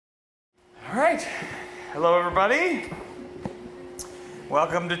right. Hello, everybody.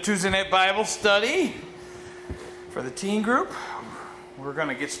 Welcome to Tuesday Night Bible Study for the teen group. We're going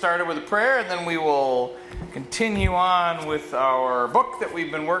to get started with a prayer, and then we will continue on with our book that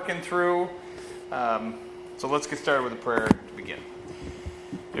we've been working through. So let's get started with a prayer to begin.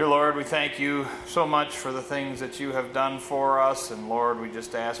 Dear Lord, we thank you so much for the things that you have done for us. And Lord, we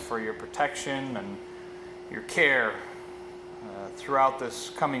just ask for your protection and your care throughout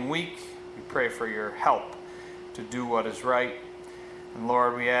this coming week. We pray for your help to do what is right. And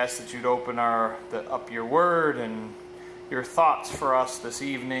Lord, we ask that you'd open up your word and your thoughts for us this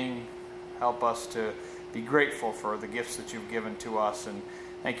evening. Help us to be grateful for the gifts that you've given to us. And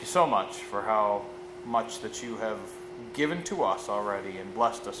thank you so much for how much that you have given to us already and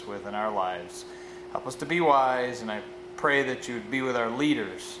blessed us with in our lives. Help us to be wise, and I pray that you'd be with our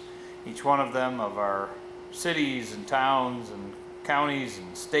leaders, each one of them of our cities and towns and counties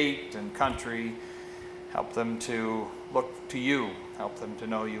and state and country. Help them to look to you. Help them to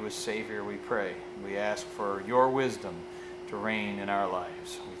know you as Savior, we pray. We ask for your wisdom to reign in our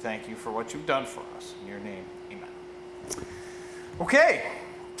lives. We thank you for what you've done for us. In your name, amen. Okay,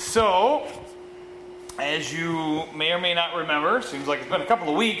 so as you may or may not remember, seems like it's been a couple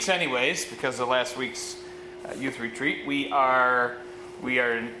of weeks anyways, because of last week's youth retreat, we are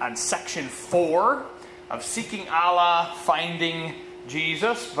on section 4 of Seeking Allah, Finding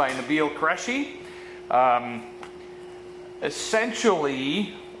Jesus by Nabeel Qureshi.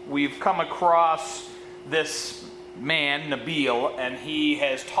 Essentially, we've come across this man, Nabeel, and he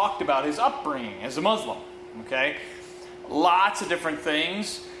has talked about his upbringing as a Muslim. Okay? Lots of different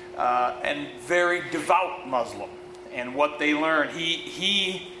things, and very devout Muslim. And what they learned,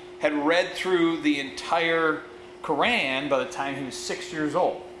 he had read through the entire Quran by the time he was 6 years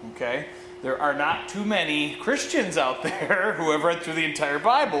old. Okay? There are not too many Christians out there who have read through the entire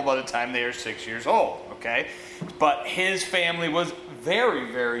Bible by the time they are 6 years old, okay? But his family was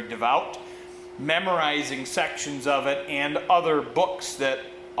very, very devout, memorizing sections of it and other books that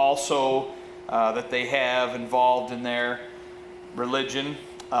also that they have involved in their religion.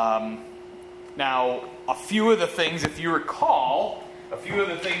 Now, a few of the things, if you recall, a few of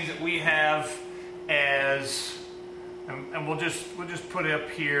the things that we have as... And we'll just put up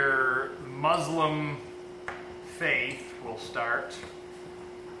here Muslim faith. We'll start,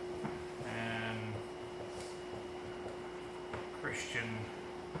 and Christian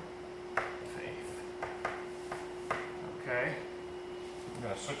faith. Okay, I'm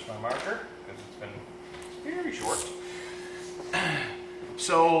going to switch my marker because it's been very short.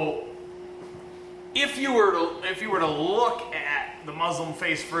 So, if you were to look at the Muslim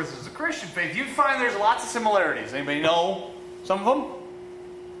faith versus the Christian faith, you'd find there's lots of similarities. Anybody know some of them?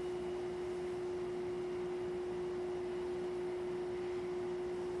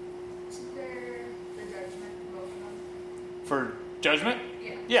 For judgment, both of them. For judgment?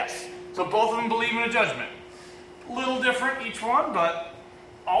 Yeah. Yes. So both of them believe in a judgment. A little different each one, but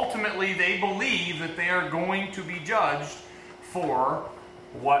ultimately they believe that they are going to be judged for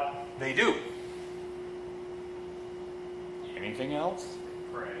what they do. Anything else?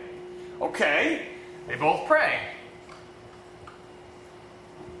 Pray. Okay, they both pray.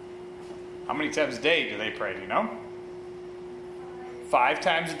 How many times a day do they pray, do you know? 5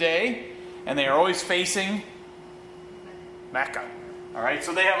 times a day, and they are always facing Mecca. All right,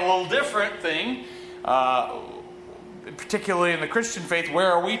 so they have a little different thing, particularly in the Christian faith.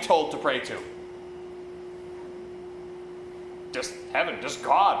 Where are we told to pray to? Just heaven, just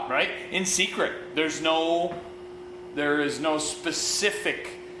God, right? In secret. There is no specific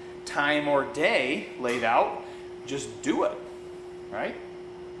time or day laid out. Just do it, right?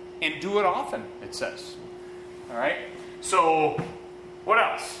 And do it often, it says. All right? So, what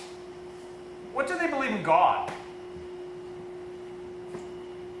else? What do they believe in God?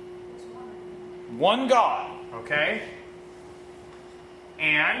 One God, okay?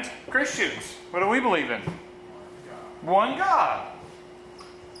 And Christians, what do we believe in? One God.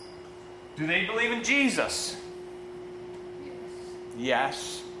 Do they believe in Jesus?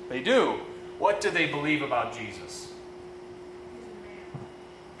 Yes, they do. What do they believe about Jesus?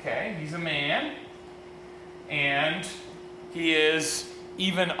 Okay, he's a man. And he is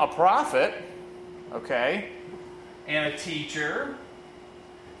even a prophet. Okay. And a teacher.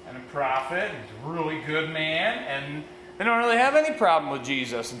 And a prophet. He's a really good man. And they don't really have any problem with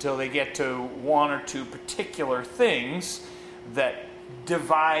Jesus until they get to one or two particular things that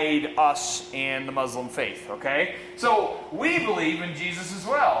divide us and the Muslim faith, okay? So, we believe in Jesus as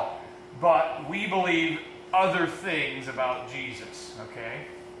well, but we believe other things about Jesus, okay?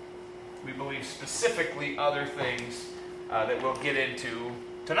 We believe specifically other things that we'll get into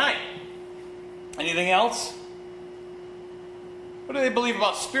tonight. Anything else? What do they believe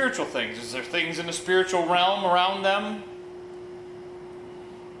about spiritual things? Is there things in the spiritual realm around them?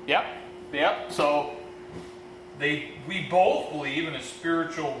 Yep. So we both believe in a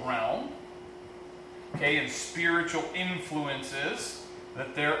spiritual realm, okay, and spiritual influences,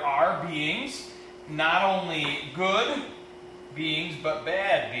 that there are beings, not only good beings, but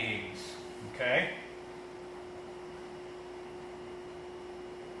bad beings, okay?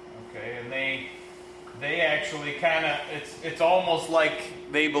 Okay, and they actually kind of, it's almost like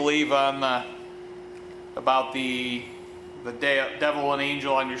they believe about the devil and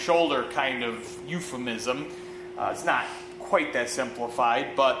angel on your shoulder kind of euphemism. It's not quite that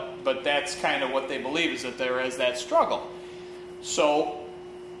simplified, but that's kind of what they believe, is that there is that struggle. So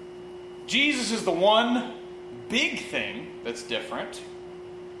Jesus is the one big thing that's different.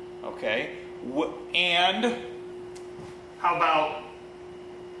 Okay, and how about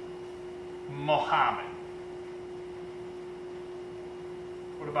Muhammad?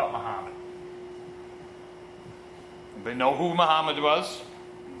 What about Muhammad? Anybody know who Muhammad was?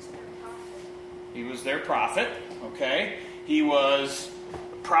 He was their prophet, okay? He was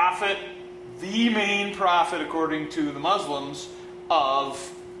a prophet, the main prophet, according to the Muslims,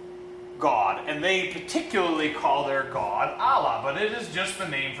 of God. And they particularly call their God Allah, but it is just the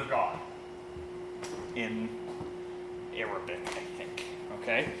name for God in Arabic, I think,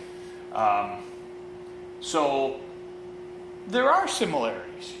 okay? So there are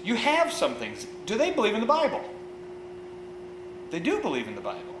similarities. You have some things. Do they believe in the Bible? They do believe in the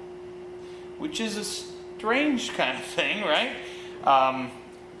Bible, which is a strange kind of thing, right?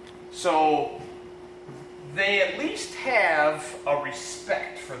 So they at least have a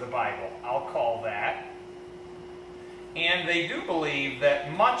respect for the Bible, I'll call that. And they do believe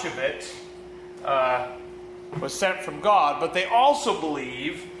that much of it was sent from God, but they also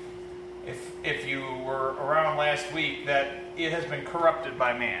believe, if you were around last week, that it has been corrupted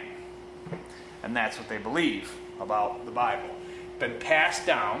by man. And that's what they believe about the Bible. Been passed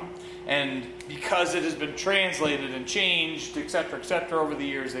down, and because it has been translated and changed, etc., over the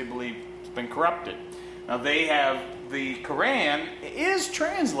years, they believe it's been corrupted. Now they have, the Quran is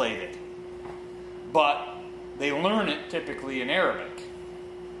translated, but they learn it typically in Arabic,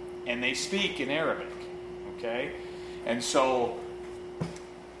 and they speak in Arabic, okay? And so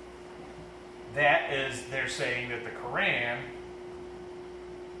that is, they're saying that the Quran,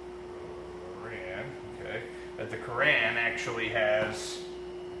 that the Quran actually has,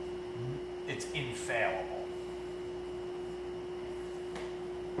 it's infallible.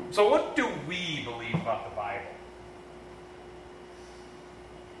 So what do we believe about the Bible?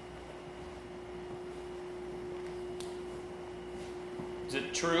 Is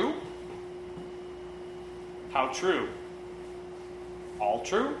it true? How true? All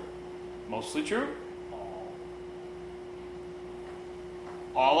true? Mostly true?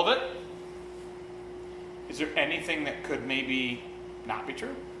 All of it? Is there anything that could maybe not be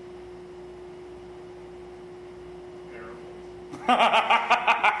true?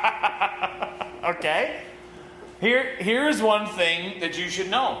 Okay. Here's one thing that you should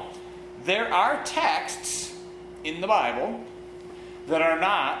know. There are texts in the Bible that are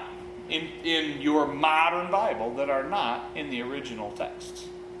not in your modern Bible, that are not in the original text.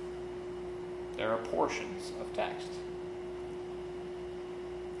 There are portions of text.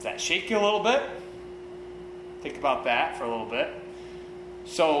 Does that shake you a little bit? Think about that for a little bit.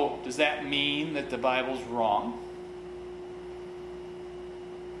 So, does that mean that the Bible's wrong?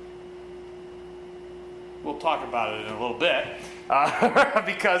 We'll talk about it in a little bit,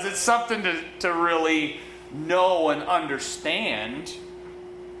 because it's something to really know and understand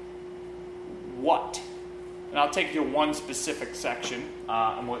what. And I'll take you to one specific section,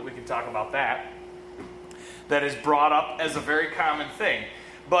 and we can talk about that is brought up as a very common thing.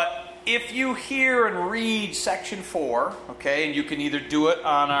 But if you hear and read section 4, okay, and you can either do it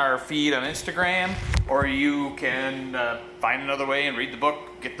on our feed on Instagram, or you can find another way and read the book,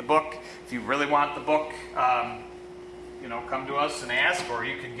 get the book. If you really want the book, come to us and ask, or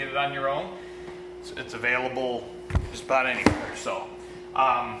you can get it on your own. It's available just about anywhere. So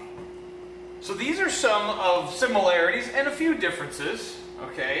these are some of similarities and a few differences,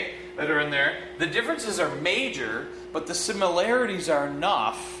 okay, that are in there. The differences are major, but the similarities are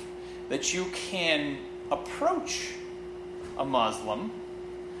enough that you can approach a Muslim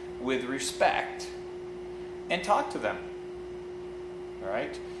with respect and talk to them. All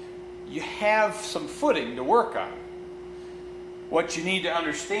right? You have some footing to work on. What you need to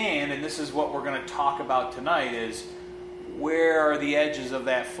understand, and this is what we're going to talk about tonight, is where are the edges of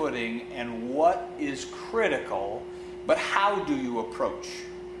that footing and what is critical, but how do you approach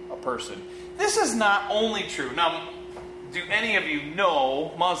a person. This is not only true. Now, do any of you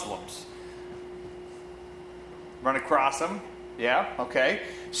know Muslims? Run across them? Yeah? Okay.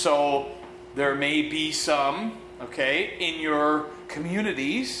 So there may be some, okay, in your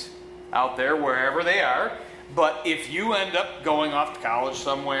communities out there, wherever they are. But if you end up going off to college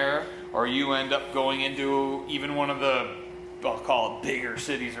somewhere, or you end up going into even one of the, I'll call it bigger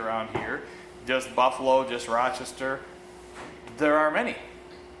cities around here, just Buffalo, just Rochester, there are many.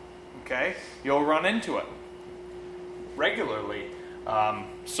 Okay? You'll run into it regularly.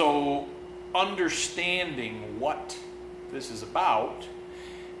 So understanding what this is about,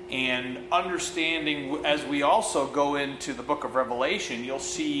 and understanding as we also go into the book of Revelation, you'll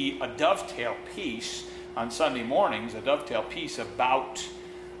see a dovetail piece on Sunday mornings, a dovetail piece about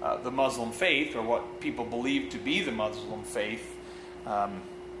the Muslim faith, or what people believe to be the Muslim faith,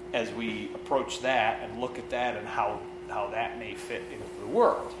 as we approach that and look at that and how that may fit into the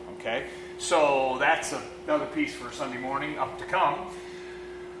world. Okay, so that's another piece for Sunday morning up to come.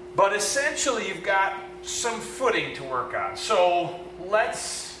 But essentially, you've got some footing to work on. So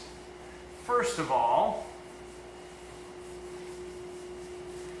let's, first of all,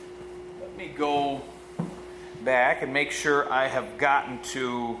 let me go back and make sure I have gotten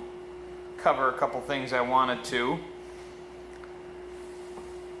to cover a couple things I wanted to.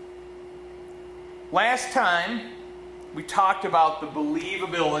 Last time, we talked about the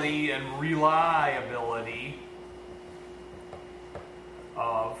believability and reliability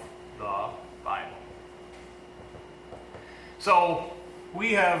of the Bible. So,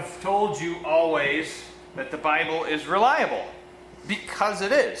 we have told you always that the Bible is reliable, because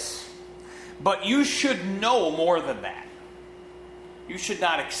it is. But you should know more than that. You should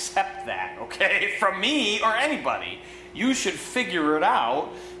not accept that, okay, from me or anybody. You should figure it out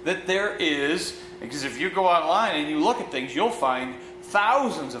that there is, because if you go online and you look at things, you'll find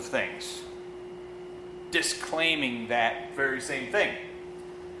thousands of things disclaiming that very same thing.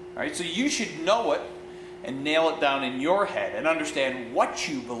 All right, so you should know it and nail it down in your head and understand what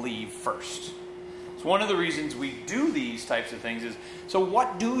you believe first. So one of the reasons we do these types of things is, so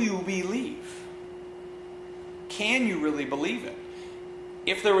what do you believe? Can you really believe it?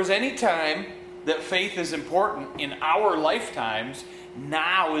 If there was any time that faith is important in our lifetimes,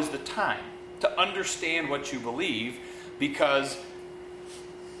 now is the time to understand what you believe, because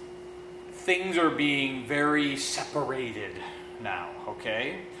things are being very separated now,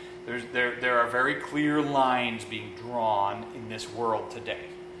 okay? There are very clear lines being drawn in this world today.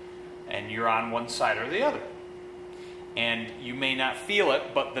 And you're on one side or the other. And you may not feel it,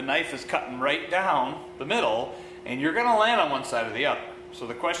 but the knife is cutting right down the middle, and you're going to land on one side or the other. So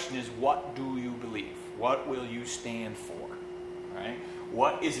the question is, what do you believe? What will you stand for? All right?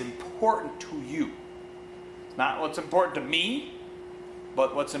 What is important to you? It's not what's important to me,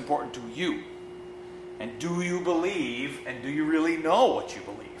 but what's important to you. And do you believe, and do you really know what you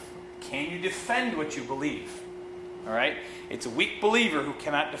believe? Can you defend what you believe? All right? It's a weak believer who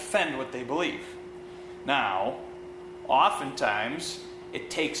cannot defend what they believe. Now, oftentimes, it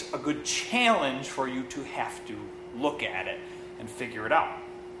takes a good challenge for you to have to look at it and figure it out.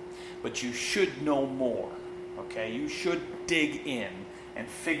 But you should know more. Okay? You should dig in and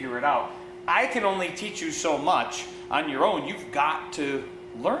figure it out. I can only teach you so much on your own. You've got to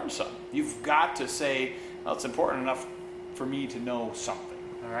learn something. You've got to say, well, it's important enough for me to know something.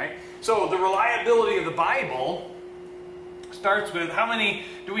 All right? So the reliability of the Bible starts with, how many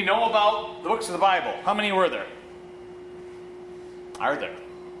do we know about the books of the Bible? How many were there? Are there?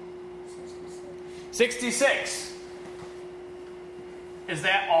 66. Is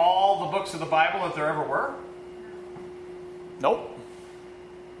that all the books of the Bible that there ever were? Nope.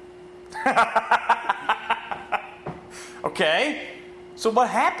 Okay. So what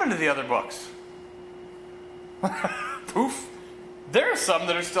happened to the other books? Poof. There are some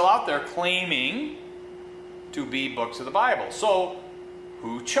that are still out there claiming to be books of the Bible. So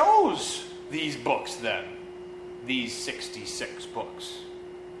who chose these books then? These 66 books.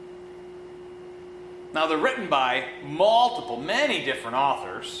 Now they're written by many different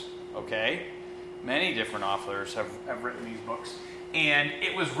authors, okay? Many different authors have written these books. And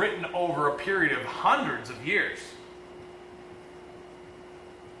it was written over a period of hundreds of years.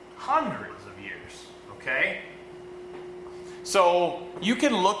 Hundreds of years, okay? So you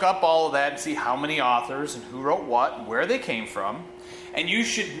can look up all of that and see how many authors and who wrote what and where they came from. And you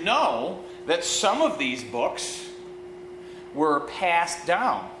should know that some of these books were passed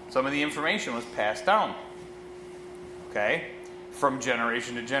down. Some of the information was passed down, okay, from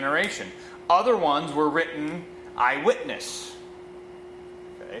generation to generation. Other ones were written eyewitness.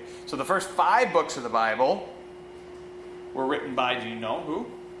 Okay, so the first 5 books of the Bible were written by, do you know who?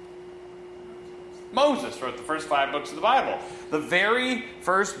 Moses wrote the first 5 books of the Bible. The very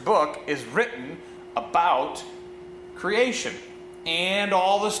first book is written about creation and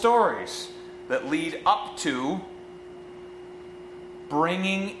all the stories that lead up to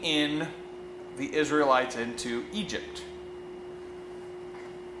bringing in the Israelites into Egypt.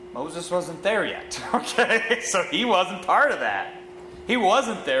 Moses wasn't there yet, okay? So he wasn't part of that. He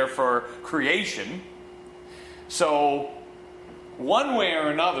wasn't there for creation. So one way or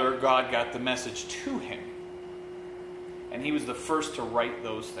another, God got the message to him. And he was the first to write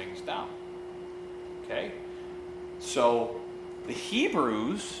those things down. Okay? So the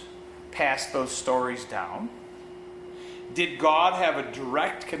Hebrews passed those stories down. Did God have a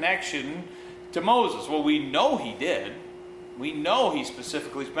direct connection to Moses? Well, we know he did. We know he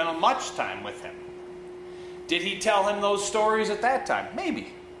specifically spent much time with him. Did he tell him those stories at that time?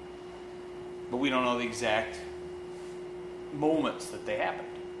 Maybe. But we don't know the exact moments that they happened.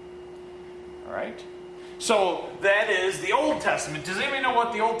 All right? So that is the Old Testament. Does anybody know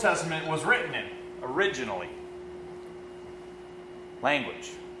what the Old Testament was written in originally?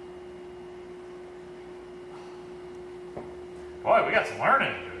 Language. Boy, we got some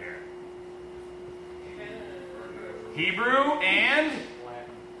learning to do here. Hebrew and?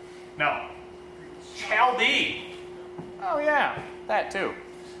 No. Chaldee. Oh yeah, that too.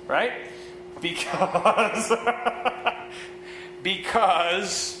 Right? Because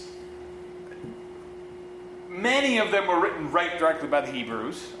many of them were written right directly by the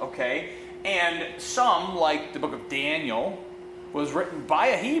Hebrews, okay? And some, like the book of Daniel, was written by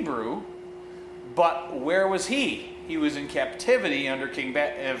a Hebrew, but where was he? He was in captivity under king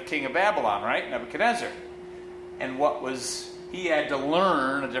of Babylon, right? Nebuchadnezzar. And he had to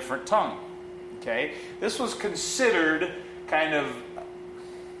learn a different tongue, okay? This was considered kind of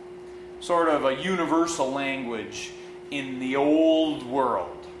sort of a universal language in the old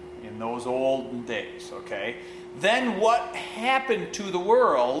world, in those olden days, okay? Then what happened to the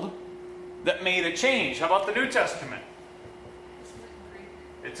world that made a change? How about the New Testament?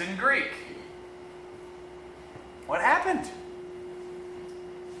 It's in Greek. What happened?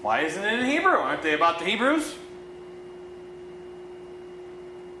 Why isn't it in Hebrew? Aren't they about the Hebrews?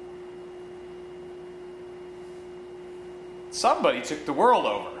 Somebody took the world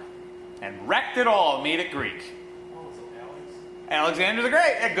over and wrecked it all and made it Greek. Alexander the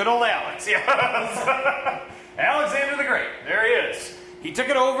Great. Yeah, good old Alex. Yes. Alexander the Great. There he is. He took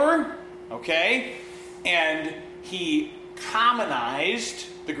it over, okay, and he commonized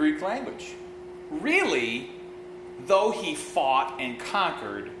the Greek language. Really, though he fought and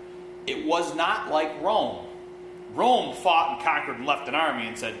conquered, it was not like Rome. Rome fought and conquered and left an army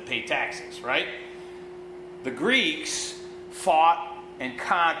and said, pay taxes, right? The Greeks fought and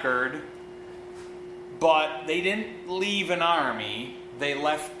conquered, but they didn't leave an army. They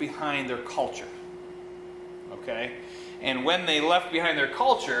left behind their culture. Okay? And when they left behind their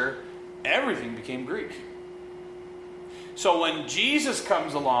culture, everything became Greek. So when Jesus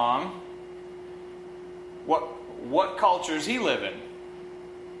comes along, what culture does he live in?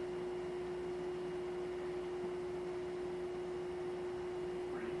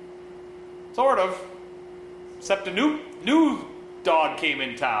 Sort of. Except a new dog came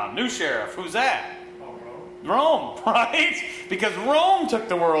in town. New sheriff. Who's that? Rome, right? Because Rome took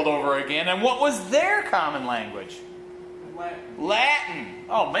the world over again, and what was their common language? Latin.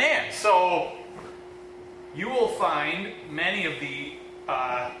 Oh man, so you will find many of the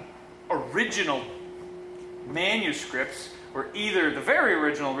original manuscripts were either the very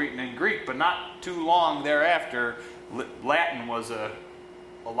original written in Greek, but not too long thereafter, Latin was a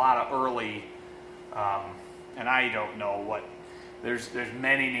lot of early, and I don't know what, there's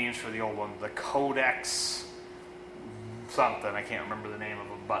many names for the old one, the Codex something, I can't remember the name of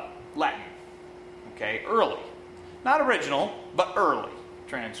them, but Latin, okay, early. Not original, but early.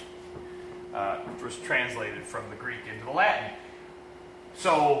 Was translated from the Greek into the Latin.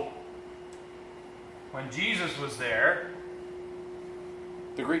 So, when Jesus was there,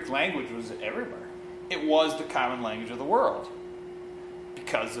 the Greek language was everywhere. It was the common language of the world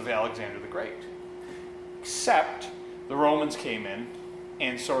because of Alexander the Great. Except the Romans came in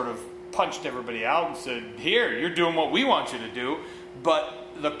and sort of punched everybody out and said, here, you're doing what we want you to do, but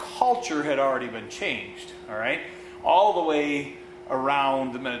the culture had already been changed, all right? All the way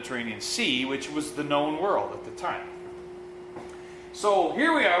around the Mediterranean Sea, which was the known world at the time. So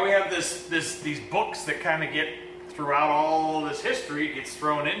here we are, we have these books that kind of get throughout all this history, gets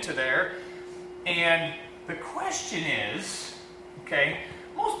thrown into there, and the question is, okay,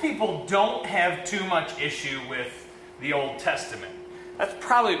 most people don't have too much issue with the Old Testament. That's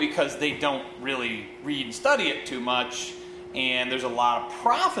probably because they don't really read and study it too much, and there's a lot of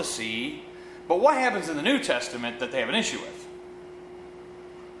prophecy, But what happens in the New Testament that they have an issue with?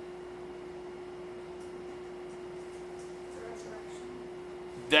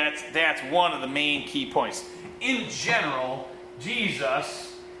 The resurrection. That's one of the main key points. In general,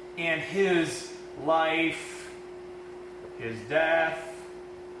 Jesus and his life, his death,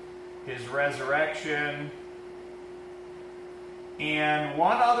 his resurrection, and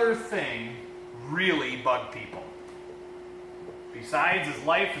one other thing really bugged people. Besides his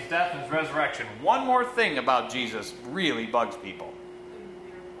life, his death, and his resurrection, one more thing about Jesus really bugs people.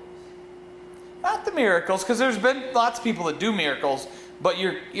 Not the miracles, because there's been lots of people that do miracles, but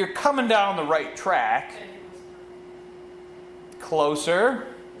you're coming down the right track. Closer.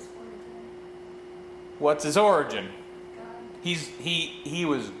 What's his origin? He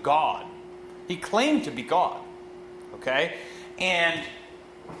was God. He claimed to be God. Okay? And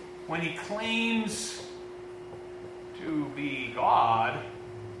when he claims to be God,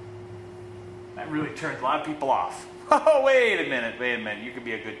 that really turns a lot of people off. Oh, wait a minute. You could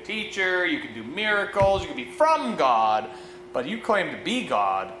be a good teacher, you can do miracles, you can be from God, but you claim to be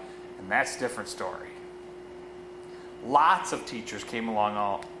God, and that's a different story. Lots of teachers came along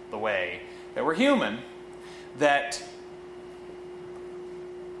all the way that were human, that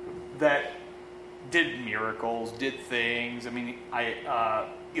did miracles, did things. I mean,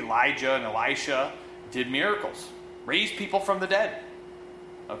 Elijah and Elisha did miracles. Raised people from the dead.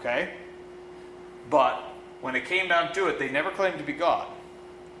 Okay? But when it came down to it, they never claimed to be God.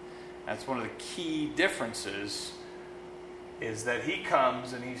 That's one of the key differences, is that he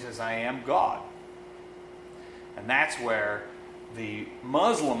comes and he says, I am God. And that's where the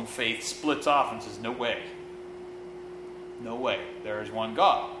Muslim faith splits off and says, no way. No way. There is one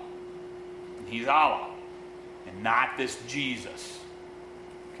God. And he's Allah. And not this Jesus.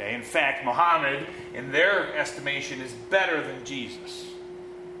 Okay? In fact, Muhammad, in their estimation, is better than Jesus.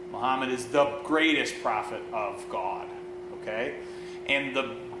 Muhammad is the greatest prophet of God. Okay? And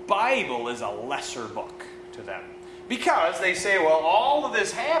the Bible is a lesser book to them. Because they say, well, all of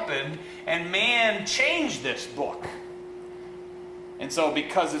this happened and man changed this book. And so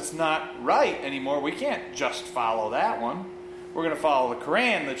because it's not right anymore, we can't just follow that one. We're going to follow the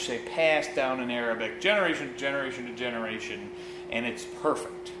Quran, that say passed down in Arabic, generation to generation to generation, and it's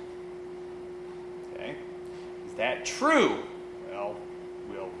perfect. Okay? Is that true? Well,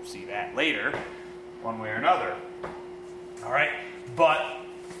 we'll see that later, one way or another. All right? But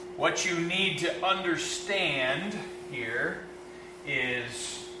what you need to understand here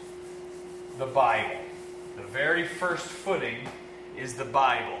is the Bible. The very first footing is the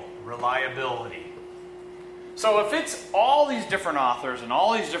Bible, reliability. So if it's all these different authors and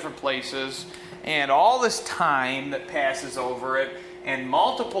all these different places and all this time that passes over it and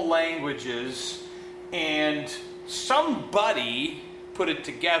multiple languages and somebody put it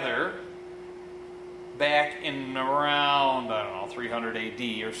together back in around, 300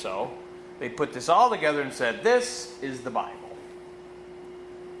 AD or so, they put this all together and said, this is the Bible.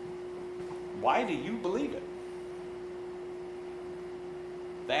 Why do you believe it?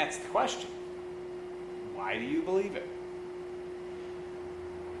 That's the question. Why do you believe it?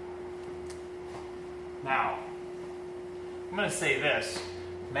 Now, I'm going to say this.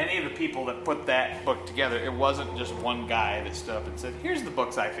 Many of the people that put that book together, it wasn't just one guy that stood up and said, here's the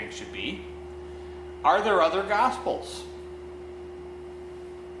books I think should be. Are there other Gospels?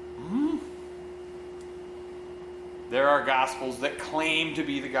 There are Gospels that claim to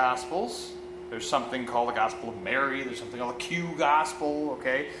be the Gospels. There's something called the Gospel of Mary. There's something called the Q Gospel,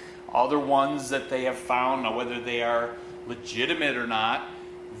 okay? Other ones that they have found, now whether they are legitimate or not,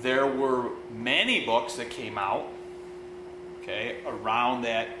 there were many books that came out, okay, around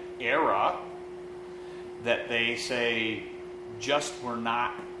that era that they say just were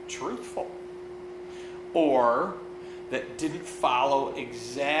not truthful. Or that didn't follow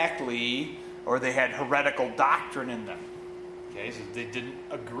exactly, or they had heretical doctrine in them. Okay, so they didn't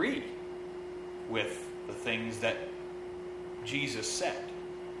agree with the things that Jesus said.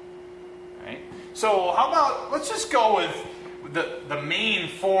 Right? So how about, let's just go with the main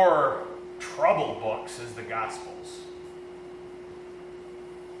four trouble books as the Gospels.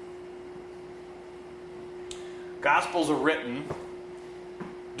 Gospels are written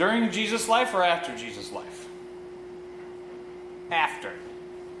during Jesus' life or after Jesus' life? After.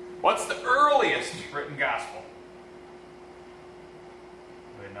 What's the earliest written gospel?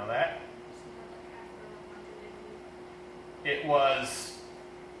 Anybody know that? It was,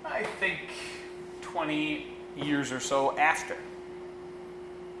 I think, 20 years or so after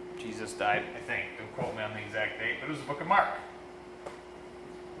Jesus died, I think. Don't quote me on the exact date, but it was the book of Mark.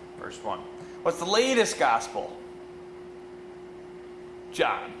 First one. What's the latest gospel?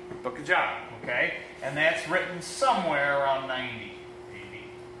 John. Book of John, okay? And that's written somewhere around 90 AD.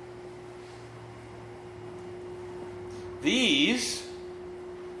 These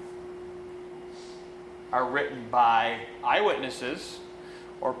are written by eyewitnesses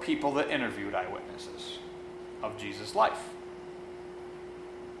or people that interviewed eyewitnesses of Jesus' life.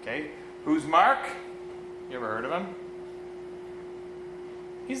 Okay? Who's Mark? You ever heard of him?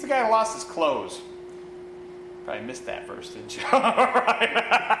 He's the guy who lost his clothes. Probably missed that verse, didn't you?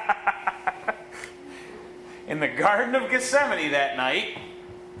 Right. In the Garden of Gethsemane that night,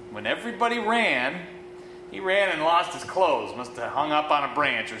 when everybody ran, he ran and lost his clothes. Must have hung up on a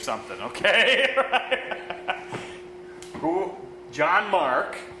branch or something, okay? Who? John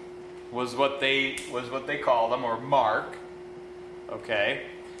Mark was what they called him, or Mark, okay?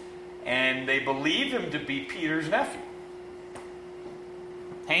 And they believed him to be Peter's nephew.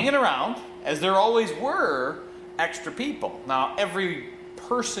 Hanging around, as there always were extra people. Now, every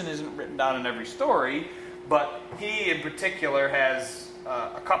person isn't written down in every story, but he in particular has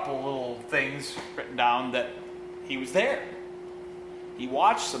a couple little things written down that he was there. He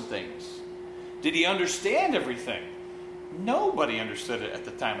watched some things. Did he understand everything? Nobody understood it at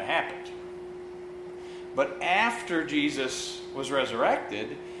the time it happened. But after Jesus was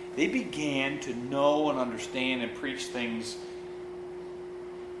resurrected, they began to know and understand and preach things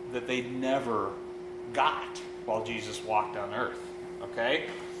that they never got while Jesus walked on earth. Okay?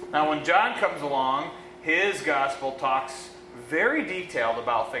 Now, when John comes along, his gospel talks very detailed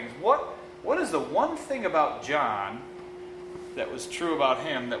about things. What is the one thing about John that was true about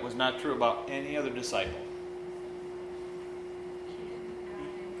him that was not true about any other disciple?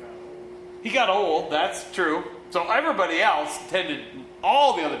 He got old, that's true. So everybody else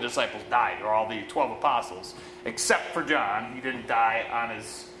all the other disciples died, or all the 12 apostles, except for John. He didn't die on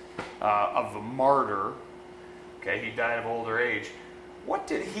his of a martyr. Okay, he died of older age. What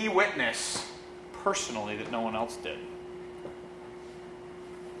did he witness personally that no one else did?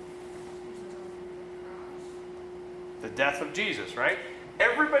 The death of Jesus, right?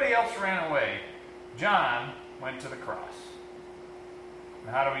 Everybody else ran away. John went to the cross.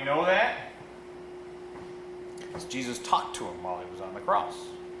 And how do we know that? Because Jesus talked to him while he was on the cross.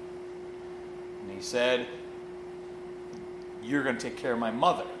 And he said, "You're going to take care of my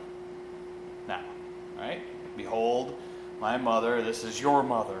mother now." Right? "Behold, my mother, this is your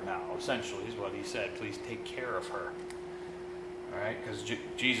mother now," essentially is what he said. Please take care of her. All right? Because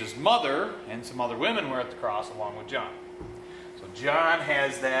Jesus' mother and some other women were at the cross along with John. So John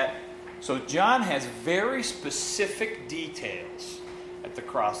has that. So John has very specific details at the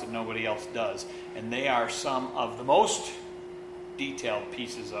cross that nobody else does. And they are some of the most detailed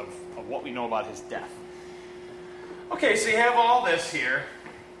pieces of what we know about his death. Okay, so you have all this here.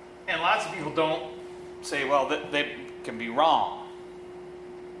 And lots of people don't say, well, that can be wrong.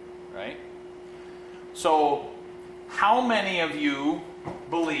 Right? So, how many of you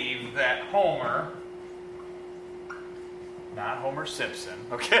believe that Homer, not Homer Simpson,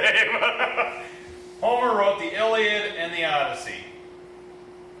 okay, Homer wrote the Iliad and the Odyssey?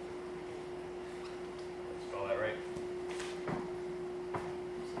 Spell that right?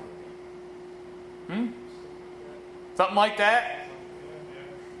 Something like that?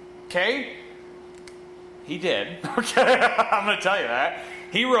 Okay? He did. Okay, I'm going to tell you that.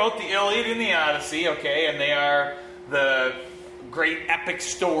 He wrote the Iliad and the Odyssey, okay, and they are the great epic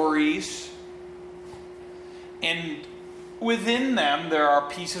stories. And within them, there are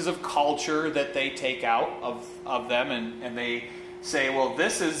pieces of culture that they take out of them, and they say, well,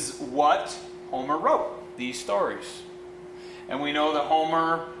 this is what Homer wrote, these stories. And we know that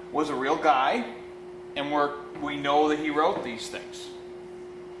Homer was a real guy, and we know that he wrote these things.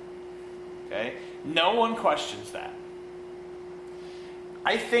 Okay? No one questions that.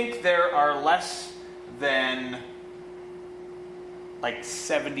 I think there are less than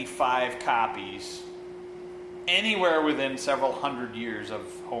 75 copies anywhere within several hundred years of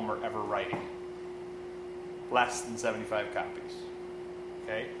Homer ever writing. Less than 75 copies.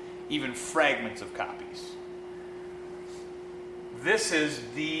 Okay? Even fragments of copies. This is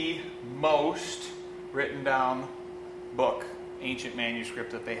the most written down book, ancient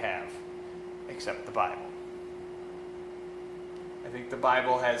manuscript that they have, except the Bible. I think the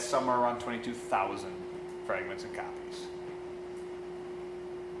Bible has somewhere around 22,000 fragments and copies.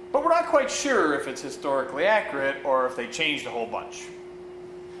 But we're not quite sure if it's historically accurate or if they changed a whole bunch.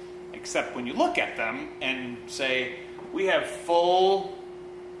 Except when you look at them and say, we have full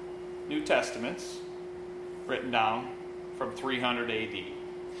New Testaments written down from 300 AD.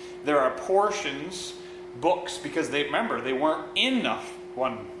 There are portions, books, because they weren't in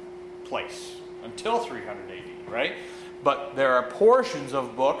one place until 300 AD, right? But there are portions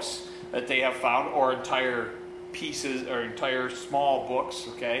of books that they have found, or entire pieces, or entire small books,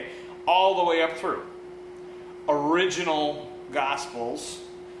 okay, all the way up through. Original Gospels,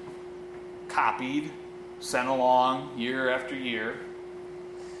 copied, sent along year after year.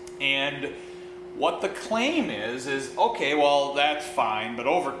 And what the claim is okay, well, that's fine, but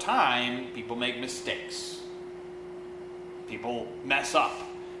over time, people make mistakes. People mess up.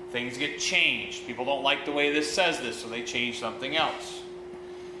 Things get changed. People don't like the way this says this, so they change something else.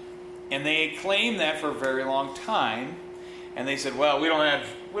 And they claimed that for a very long time, and they said, well, we don't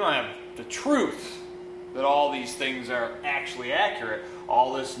have the truth that all these things are actually accurate,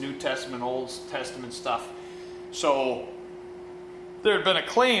 all this New Testament, Old Testament stuff. So there had been a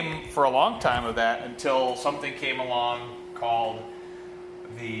claim for a long time of that until something came along called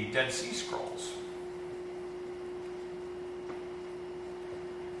the Dead Sea Scrolls.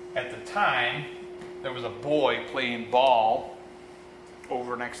 At the time, there was a boy playing ball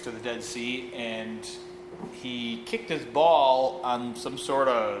over next to the Dead Sea, and he kicked his ball on some sort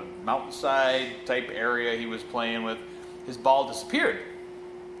of mountainside type area he was playing with. His ball disappeared.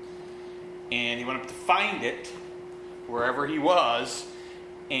 And he went up to find it wherever he was,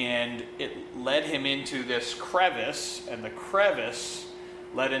 and it led him into this crevice, and the crevice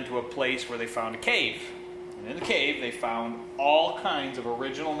led into a place where they found a cave. And in the cave, they found all kinds of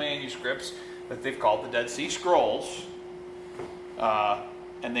original manuscripts that they've called the Dead Sea Scrolls.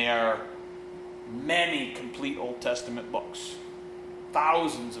 And they are many complete Old Testament books,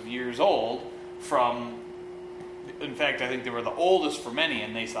 thousands of years old from, in fact, I think they were the oldest for many,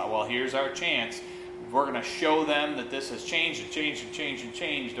 and they thought, well, here's our chance. We're going to show them that this has changed and changed and changed and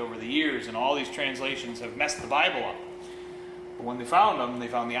changed over the years, and all these translations have messed the Bible up. But when they found them, they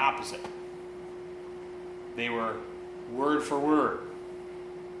found the opposite. They were word for word,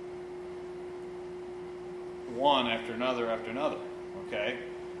 one after another after another, okay?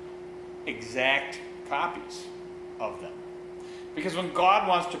 Exact copies of them. Because when God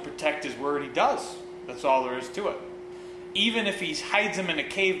wants to protect His Word, He does. That's all there is to it. Even if He hides them in a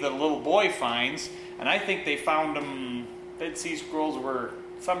cave that a little boy finds, and I think they found them, Dead Sea Scrolls were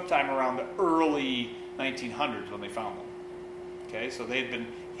sometime around the early 1900s when they found them. Okay, so they had been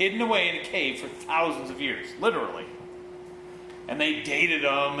hidden away in a cave for thousands of years, literally. And they dated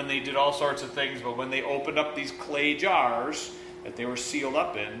them, and they did all sorts of things, but when they opened up these clay jars that they were sealed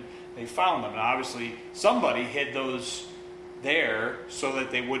up in, they found them. And obviously, somebody hid those there so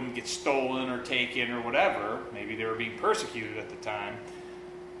that they wouldn't get stolen or taken or whatever. Maybe they were being persecuted at the time.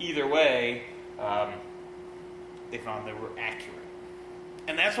 Either way, they found they were accurate.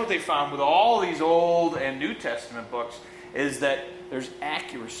 And that's what they found with all these Old and New Testament books, is that there's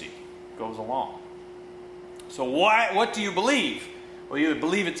accuracy goes along. So what do you believe? Well, you either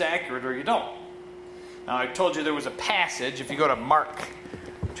believe it's accurate or you don't. Now, I told you there was a passage. If you go to Mark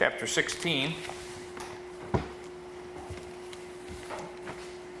chapter 16,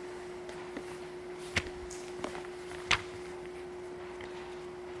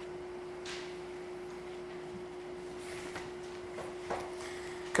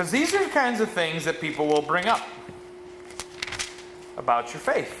 because these are the kinds of things that people will bring up about your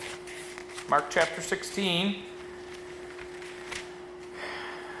faith. Mark chapter 16.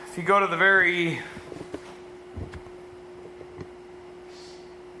 If you go to the very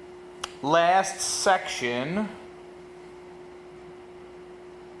last section,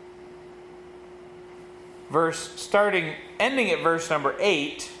 ending at verse number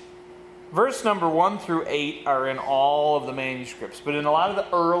 8, verse number 1 through 8 are in all of the manuscripts, but in a lot of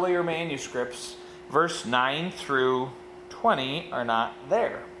the earlier manuscripts, verse 9 through 20 are not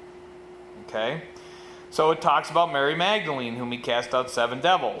there. Okay? So it talks about Mary Magdalene, whom He cast out 7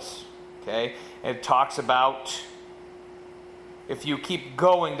 devils. Okay? And it talks about, if you keep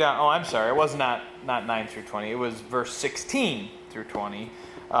going down, I'm sorry, it was not 9 through 20, it was verse 16 through 20.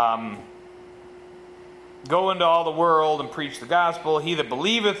 Go into all the world and preach the gospel. He that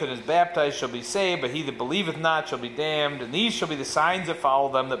believeth and is baptized shall be saved, but he that believeth not shall be damned. And these shall be the signs that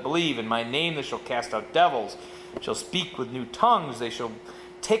follow them that believe. In my name they shall cast out devils, shall speak with new tongues, they shall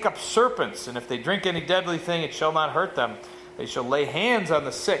take up serpents, and if they drink any deadly thing, it shall not hurt them. They shall lay hands on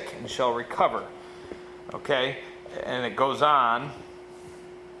the sick and shall recover. Okay? And it goes on.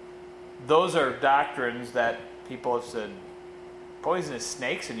 Those are doctrines that people have said, poisonous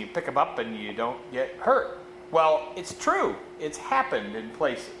snakes, and you pick them up and you don't get hurt. Well, it's true. It's happened in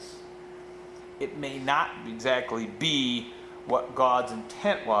places. It may not exactly be what God's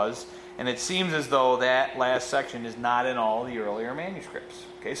intent was, And it seems as though that last section is not in all the earlier manuscripts.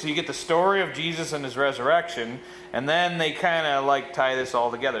 Okay, so you get the story of Jesus and his resurrection, and then they kind of like tie this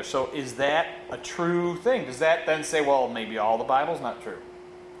all together. So is that a true thing? Does that then say, well, maybe all the Bible's not true?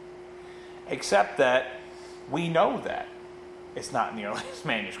 Except that we know that it's not in the earliest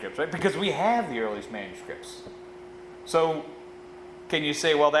manuscripts, right? Because we have the earliest manuscripts. So can you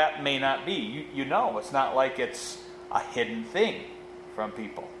say, well, that may not be? You know, it's not like it's a hidden thing from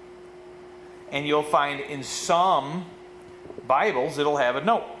people. And you'll find in some Bibles, it'll have a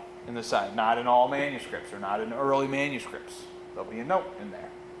note in the side. Not in all manuscripts, or not in early manuscripts. There'll be a note in there.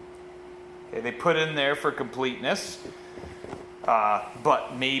 Okay, they put in there for completeness,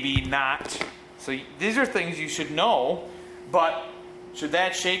 but maybe not. So these are things you should know, but should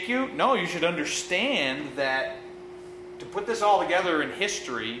that shake you? No, you should understand that to put this all together in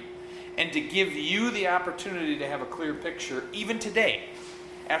history and to give you the opportunity to have a clear picture, even today,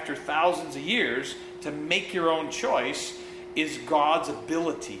 after thousands of years, to make your own choice, is God's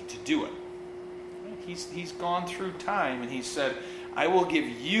ability to do it. He's gone through time and he said, I will give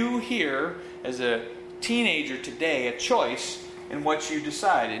you here as a teenager today a choice in what you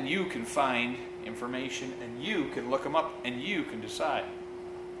decide. And you can find information and you can look them up and you can decide.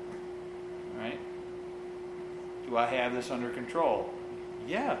 All right? Do I have this under control?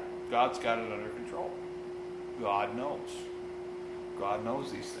 Yeah, God's got it under control. God knows. God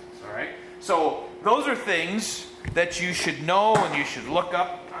knows these things, all right? So those are things that you should know and you should look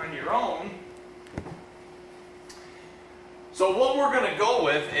up on your own. So what we're going to go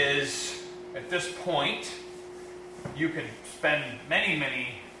with is, at this point, you can spend many, many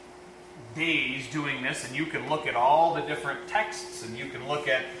days doing this, and you can look at all the different texts, and you can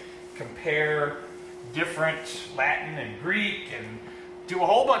compare different Latin and Greek, and do a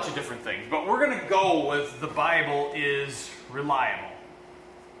whole bunch of different things. But we're going to go with the Bible is reliable.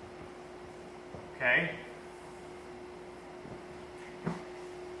 Okay?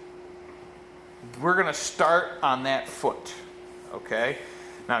 We're going to start on that foot. Okay?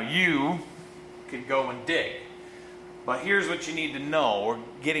 Now you can go and dig. But here's what you need to know.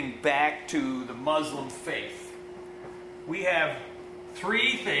 We're getting back to the Muslim faith. We have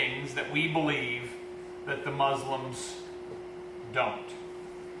 3 things that we believe that the Muslims don't.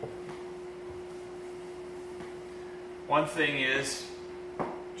 One thing is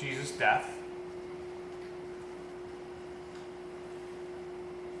Jesus' death.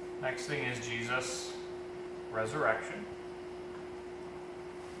 Next thing is Jesus' resurrection.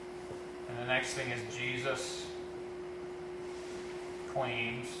 And the next thing is Jesus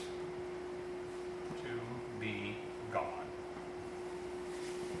claims to be God.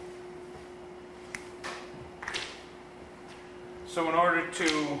 So in order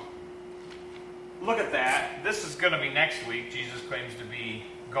to look at that, this is going to be next week. Jesus claims to be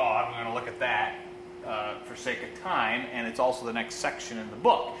God. We're going to look at that for sake of time, and it's also the next section in the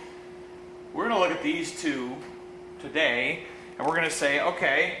book. We're going to look at these 2 today, and we're going to say,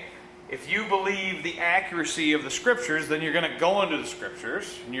 okay, if you believe the accuracy of the Scriptures, then you're going to go into the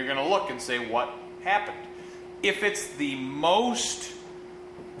Scriptures, and you're going to look and say, what happened? If it's the most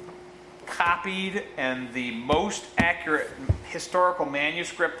copied and the most accurate historical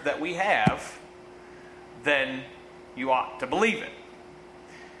manuscript that we have, then you ought to believe it.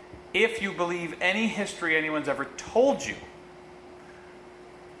 If you believe any history anyone's ever told you,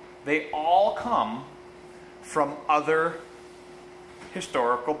 they all come from other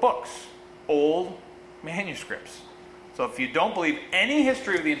historical books, old manuscripts. So if you don't believe any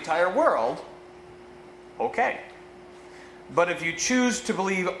history of the entire world, okay. But if you choose to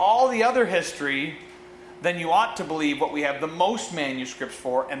believe all the other history, then you ought to believe what we have the most manuscripts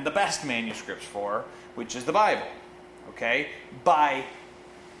for and the best manuscripts for, which is the Bible. Okay? By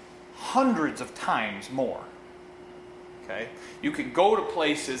hundreds of times more. Okay? You can go to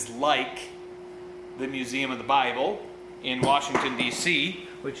places like the Museum of the Bible in Washington, D.C.,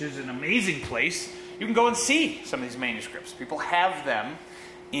 which is an amazing place. You can go and see some of these manuscripts. People have them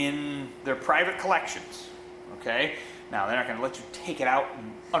in their private collections. Okay? Now, they're not going to let you take it out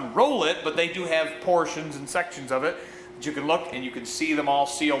and unroll it, but they do have portions and sections of it that you can look and you can see them all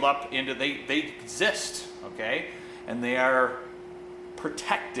sealed up into, they exist, okay? And they are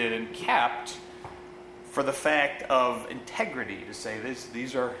protected and kept for the fact of integrity, to say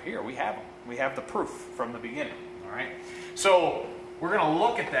these are here, we have them. We have the proof from the beginning, all right? So we're going to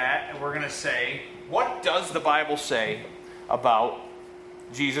look at that and we're going to say, what does the Bible say about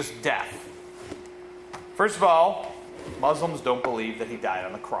Jesus' death? First of all, Muslims don't believe that he died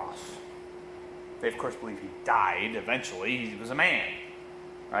on the cross. They, of course, believe he died eventually. He was a man,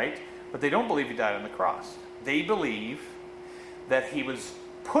 right? But they don't believe he died on the cross. They believe that he was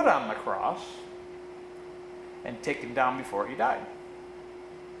put on the cross, and taken down before he died.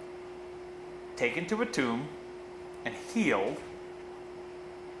 Taken to a tomb and healed,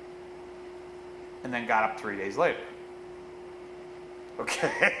 and then got up 3 days later.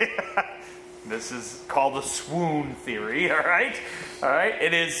 Okay? This is called the swoon theory, all right? All right?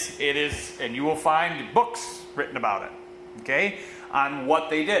 It is, and you will find books written about it, okay, on what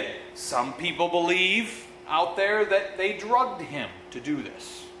they did. Some people believe out there that they drugged him to do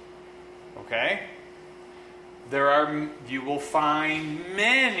this, okay? You will find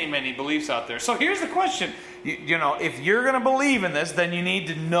many, many beliefs out there. So here's the question. You know, if you're going to believe in this, then you need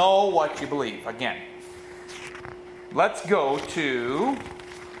to know what you believe. Again, let's go to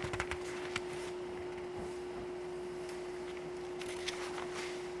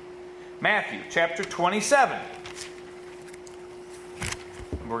Matthew chapter 27.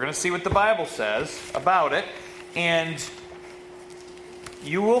 We're going to see what the Bible says about it. And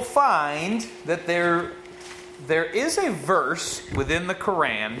you will find that there is a verse within the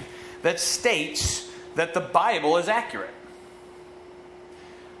Quran that states that the Bible is accurate.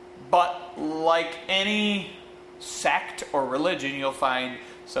 But like any sect or religion, you'll find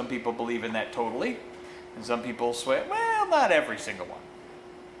some people believe in that totally. And some people say, well, not every single one.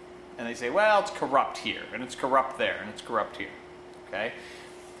 And they say, well, it's corrupt here, and it's corrupt there, and it's corrupt here. Okay?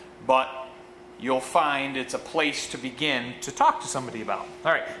 But you'll find it's a place to begin to talk to somebody about.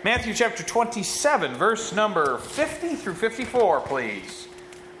 All right, Matthew chapter 27, verse number 50 through 54, please.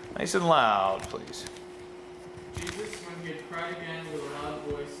 Nice and loud, please. Jesus, when he had cried again with a loud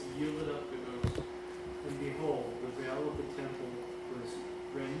voice, yielded up the ghost. And behold, the veil of the temple was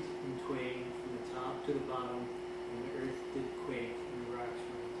rent in twain from the top to the bottom, and the earth did quake, and the rocks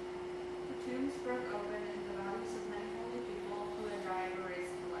rent. The tombs broke open, and the bodies of many holy people who had died were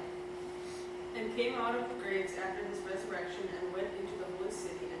raised to life. And came out of the graves after his resurrection, and went into the holy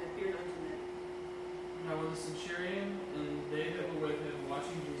city, and appeared unto men. Now when the centurion and they that were with him,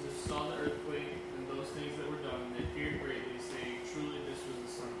 watching Jesus, saw the earthquake and those things that were done, they feared greatly, saying, truly this was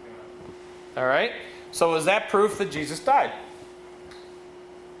the Son of God. All right, so is that proof that Jesus died?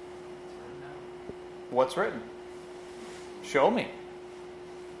 What's written? Show me.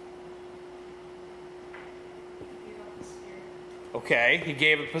 Gave up the spirit. Okay, he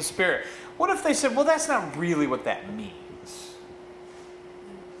gave up his spirit. What if they said, well, that's not really what that means?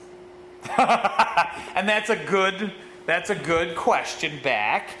 And that's a good question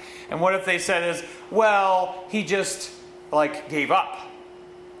back. And what if they said is, well, he just gave up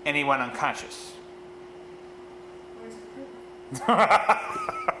and he went unconscious? Where's the proof?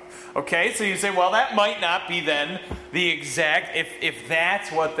 Okay, so you say, well, that might not be then the exact, if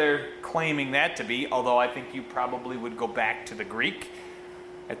that's what they're claiming that to be, although I think you probably would go back to the Greek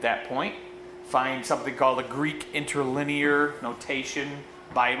at that point, find something called a Greek interlinear notation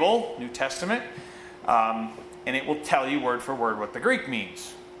Bible, New Testament, and it will tell you word for word what the Greek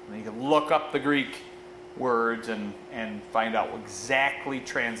means. And you can look up the Greek words and find out exactly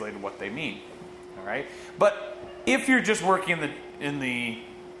translated what they mean. All right, but if you're just working in the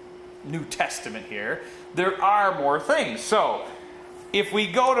New Testament here, there are more things. So if we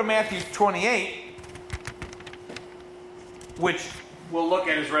go to Matthew 28, which we'll look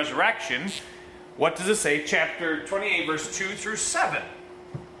at his resurrection, what does it say? Chapter 28, verse 2 through 7.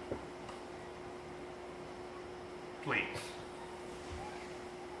 Please.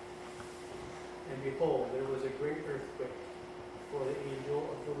 And behold, there was a great earthquake, for the angel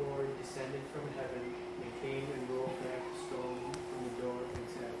of the Lord descended from heaven, and came and rolled back the stone from the door and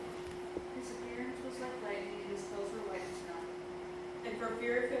sat. His appearance was like lightning, and his clothes were white as snow. And for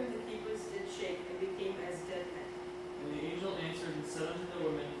fear of him the keepers did shake, and became as dead men. And the angel answered and said unto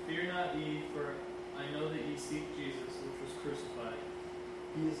the women, fear not ye, for I know that ye seek Jesus, which was crucified.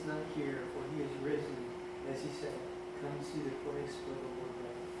 He is not here, for he is risen, as he said. Come see the place where the Lord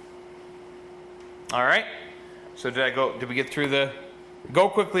died. All right. So did we get through go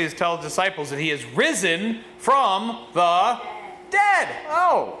quickly to tell the disciples that he is risen from the dead.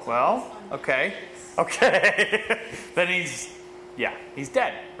 Oh, well, okay. Okay. Then he's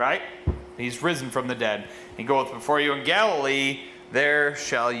dead, right? He's risen from the dead. He goeth before you in Galilee, there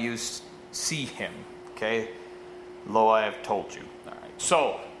shall you see him. Okay? Lo, I have told you. All right.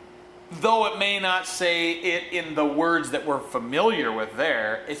 So, though it may not say it in the words that we're familiar with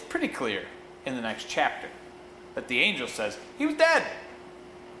there, it's pretty clear in the next chapter that the angel says he was dead.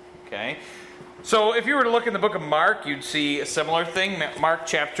 Okay? So if you were to look in the book of Mark, you'd see a similar thing. Mark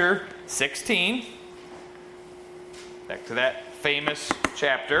chapter 16. Back to that famous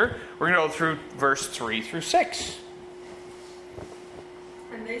chapter. We're going to go through verse 3 through 6.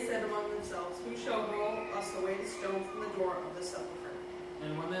 And they said among themselves, who shall roll us away the stone from the door of the sepulchre?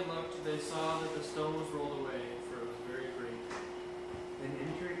 And when they looked, they saw that the stone was rolled away, for it was very great. And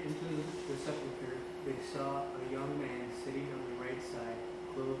entering into the sepulchre, they saw a young man sitting on the right side,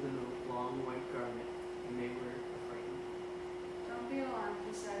 clothed in a long white garment, and they were afraid. Don't be alarmed,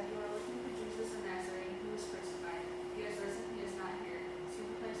 he said. You are looking for Jesus of Nazareth, who was crucified. He is risen, he is not here. See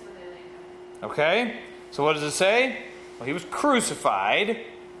the place where they laid him. Okay, so what does it say? Well, he was crucified,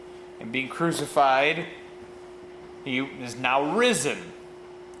 and being crucified, he is now risen.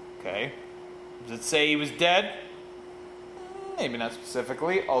 Okay, does it say he was dead? Maybe not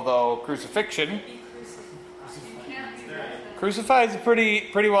specifically, although crucifixion, You can't be risen. crucified is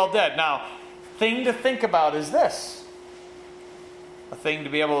pretty well dead. Now, thing to think about is this. A thing to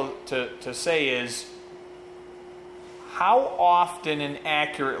be able to say is, how often and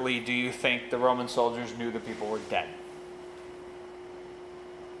accurately do you think the Roman soldiers knew that people were dead?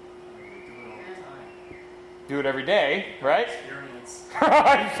 Do it every day, right? Experience.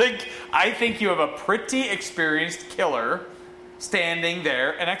 I think you have a pretty experienced killer standing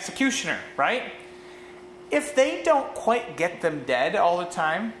there, an executioner, right? If they don't quite get them dead all the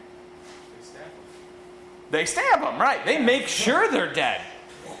time, they stab them, right? They make sure they're dead.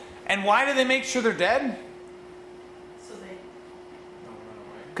 And why do they make sure they're dead? So they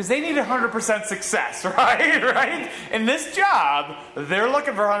Because they need 100% success, right? Right? In this job, they're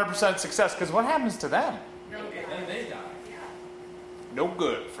looking for 100% success, because what happens to them? Then they die. No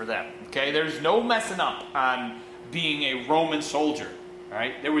good for them. Okay, there's no messing up on being a Roman soldier. All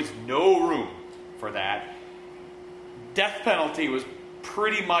right, there was no room for that. Death penalty was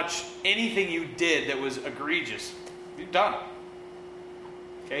pretty much anything you did that was egregious. You're done.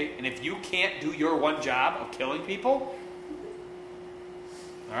 Okay, and if you can't do your one job of killing people,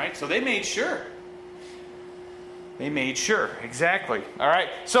 all right. So they made sure. They made sure, exactly. All right.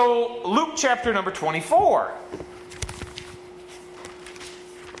 So Luke chapter number 24.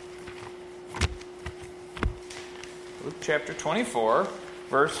 Luke chapter 24,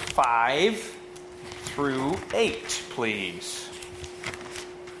 verse 5 through 8, please.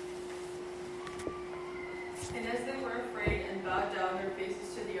 And as they were afraid and bowed down their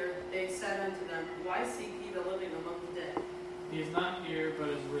faces to the earth, they said unto them, Why seek ye the living among the dead? He is not here, but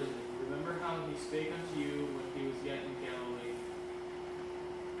is risen. Remember how he spake unto you when he was yet in Galilee.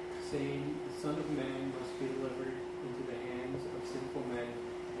 Saying, the Son of Man must be delivered into the hands of sinful men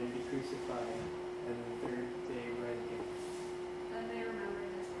and be crucified, and the third day rise again. Then they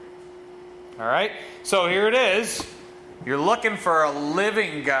remembered his words. All right. So here it is. You're looking for a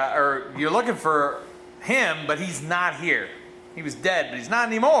living God, or you're looking for him, but he's not here. He was dead, but he's not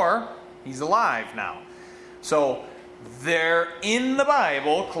anymore. He's alive now. So there in the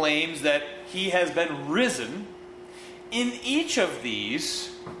Bible claims that he has been risen in each of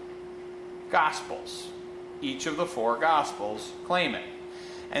these Gospels. Each of the 4 Gospels claim it.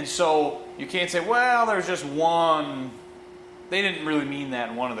 And so you can't say, well, there's just one. They didn't really mean that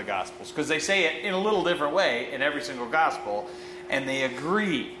in one of the Gospels, because they say it in a little different way in every single Gospel, and they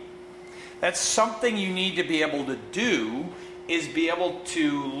agree. That's something you need to be able to do, is be able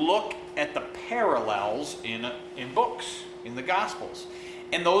to look at the parallels in books, in the Gospels.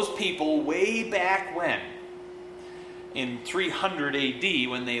 And those people way back when, in 300 AD,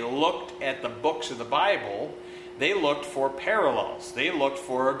 when they looked at the books of the Bible, they looked for parallels. They looked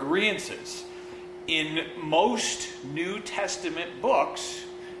for agreeances. In most New Testament books,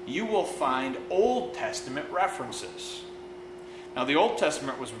 you will find Old Testament references. Now, the Old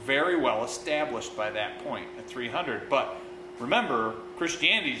Testament was very well established by that point, at 300. But remember,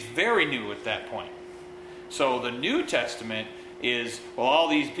 Christianity is very new at that point. So the New Testament is, well, all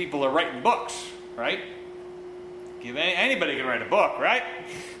these people are writing books, right? Anybody can write a book, right?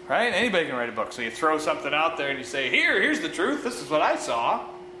 Right? Anybody can write a book. So you throw something out there and you say, here's the truth. This is what I saw.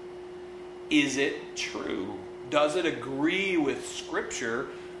 Is it true? Does it agree with Scripture,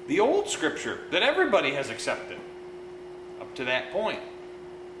 the old Scripture that everybody has accepted up to that point?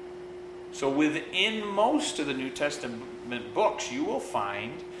 So within most of the New Testament books, you will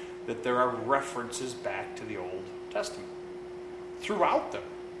find that there are references back to the Old Testament. Throughout them,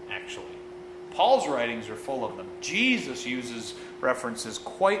 actually. Paul's writings are full of them. Jesus uses references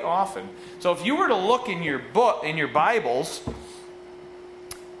quite often. So if you were to look in your book, in your Bibles,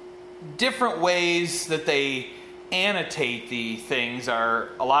 different ways that they annotate the things are,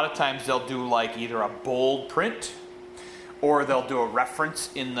 a lot of times they'll do like either a bold print, or they'll do a reference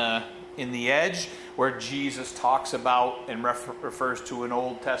in the edge where Jesus talks about and refers to an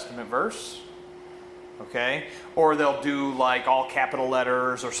Old Testament verse. Okay? Or they'll do like all capital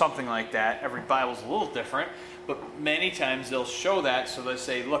letters or something like that. Every Bible's a little different. But many times they'll show that, so they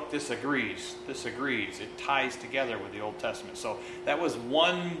say, look, this agrees. It ties together with the Old Testament. So that was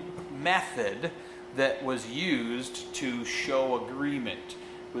one method that was used to show agreement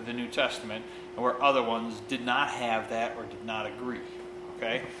with the New Testament, and where other ones did not have that or did not agree.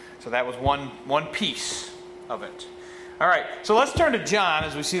 Okay? So that was one piece of it. All right, so let's turn to John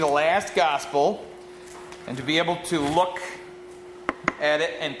as we see the last gospel, and to be able to look at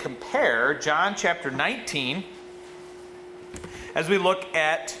it and compare John chapter 19 as we look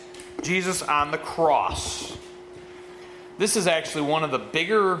at Jesus on the cross. This is actually one of the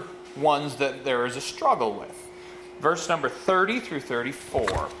bigger ones that there is a struggle with. Verse number 30 through 34,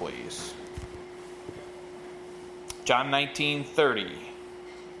 please. John 19:30.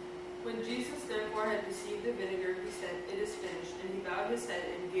 When Jesus therefore had received the vinegar, he said, "It is finished," and he bowed his head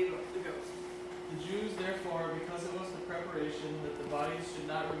and gave up the ghost. The Jews, therefore, because it was the preparation that the bodies should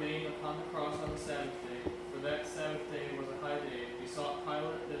not remain upon the cross on the Sabbath day, for that Sabbath day was a high day, besought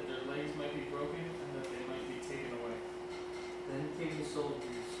Pilate that their legs might be broken and that they might be taken away. Then came the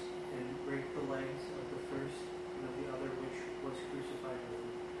soldiers and brake the legs of the first and of the other which was crucified with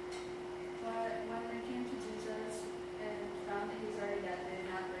him. But when they came to Jesus and found that he was already dead, they did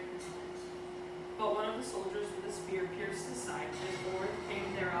not break his legs. But one of the soldiers with a spear pierced his side, and forth came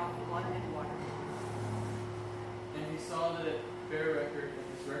thereout blood and water. And he saw that it bare record, and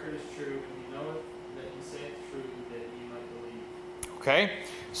his record is true, and he knoweth that he saith true, that ye might believe. Okay,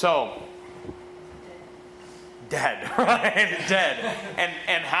 so dead, right? Dead.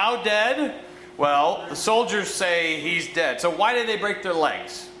 And how dead? Well, the soldiers say he's dead. So why did they break their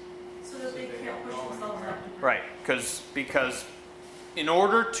legs? So that they can't push themselves up. Right, because in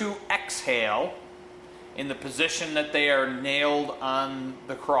order to exhale in the position that they are nailed on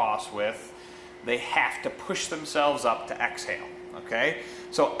the cross with, they have to push themselves up to exhale. Okay?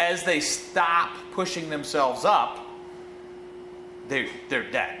 So as they stop pushing themselves up, they're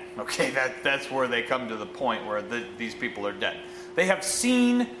dead. Okay, that's where they come to the point where these people are dead. They have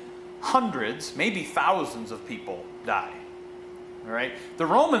seen hundreds, maybe thousands of people die. All right? The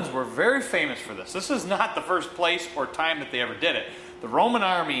Romans were very famous for this. This is not the first place or time that they ever did it. The Roman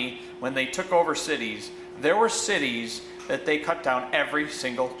army, when they took over cities, there were cities that they cut down every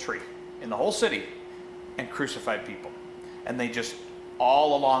single tree in the whole city and crucified people. And they just,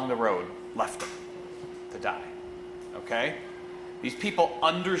 all along the road, left them to die. Okay? These people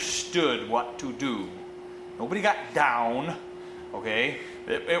understood what to do. Nobody got down. Okay?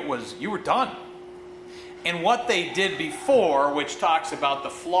 It was, you were done. And what they did before, which talks about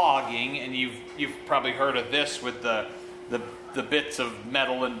the flogging, and you've probably heard of this with the bits of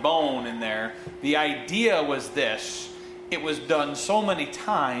metal and bone in there. The idea was this: it was done so many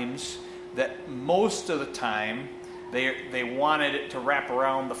times that most of the time they wanted it to wrap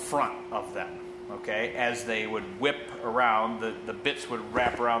around the front of them. Okay, as they would whip around, the bits would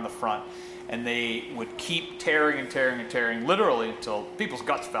wrap around the front, and they would keep tearing and tearing and tearing, literally until people's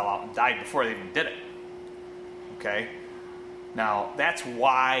guts fell out and died before they even did it. Okay? Now, that's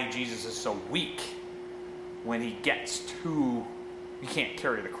why Jesus is so weak when he gets to, he can't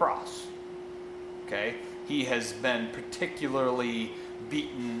carry the cross. Okay? He has been particularly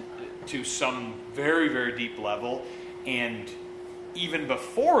beaten to some very, very deep level. And even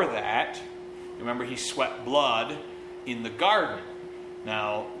before that, remember, he sweat blood in the garden.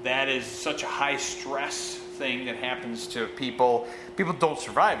 Now, that is such a high stress thing that happens to people. People don't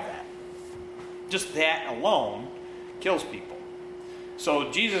survive that. Just that alone kills people. So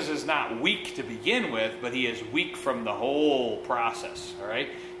Jesus is not weak to begin with, but he is weak from the whole process. All right?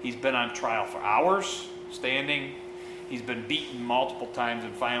 He's been on trial for hours, standing. He's been beaten multiple times,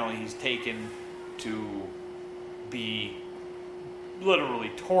 and finally he's taken to be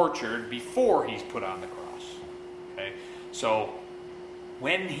literally tortured before he's put on the cross. Okay? So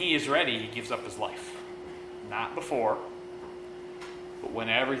when he is ready, he gives up his life. Not before, but when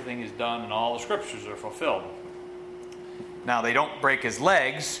everything is done and all the scriptures are fulfilled. Now, they don't break his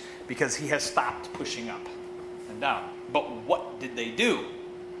legs because he has stopped pushing up and down. But what did they do?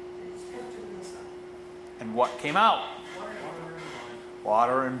 And what came out?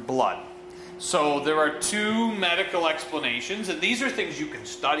 Water and blood. So there are two medical explanations, and these are things you can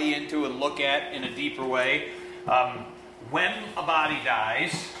study into and look at in a deeper way. When a body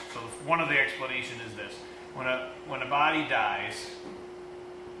dies, so one of the explanations is this: when a body dies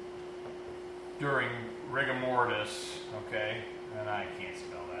during rigor mortis, okay, and I can't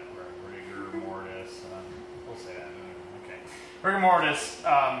spell that word, rigor mortis. We'll say that. Okay, rigor mortis.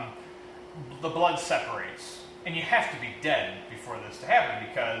 The blood separates, and you have to be dead before this to happen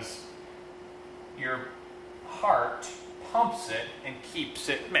because your heart pumps it and keeps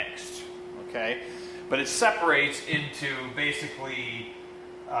it mixed. Okay, But it separates into basically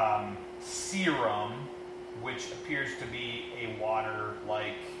serum, which appears to be a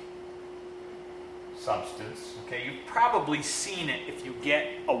water-like substance. Okay, you've probably seen it if you get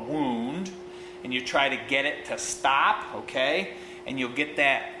a wound and you try to get it to stop, okay? And you'll get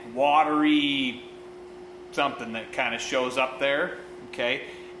that watery something that kind of shows up there, okay?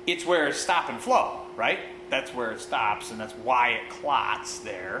 It's where it's stop and flow, right? That's where it stops, and that's why it clots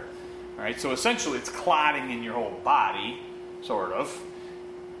there. All right, so essentially it's clotting in your whole body, sort of,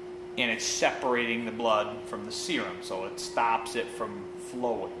 and it's separating the blood from the serum, so it stops it from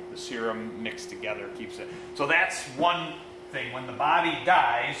flowing. The serum mixed together keeps it. So that's one thing. When the body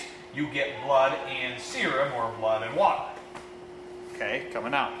dies, you get blood and serum, or blood and water. Okay,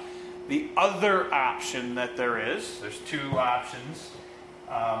 coming out. The other option that there's two options,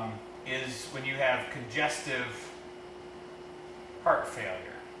 is when you have congestive heart failure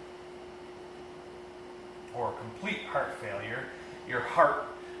or complete heart failure. Your heart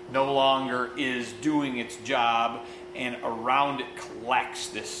no longer is doing its job, and around it collects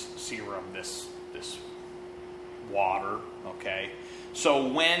this serum, this water, okay? So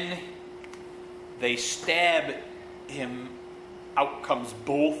when they stab him, out comes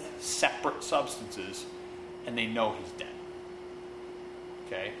both separate substances, and they know he's dead.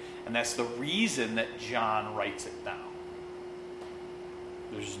 Okay? And that's the reason that John writes it down.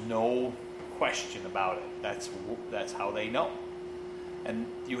 There's no question about it. That's how they know. And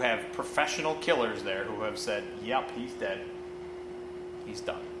you have professional killers there who have said, yep, he's dead. He's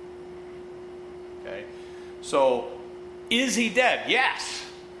done. Okay? So, is he dead? Yes.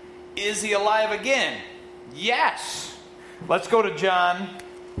 Is he alive again? Yes. Let's go to John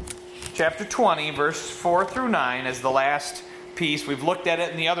chapter 20, verse 4 through 9 as the last piece. We've looked at it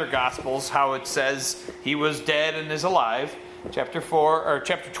in the other Gospels, how it says he was dead and is alive. Chapter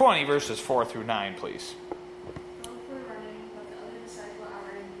 20, verses 4 through 9, please. Both were running, but the other disciple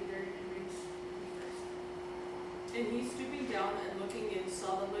outrunning Peter and reached him first. And he, stooping down and looking in,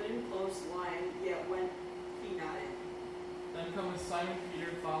 saw the linen clothes lying, yet went he not in. Then cometh Simon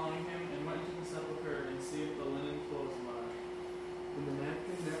Peter following him, and went to the sepulchre, and seeth the linen clothes lie, And the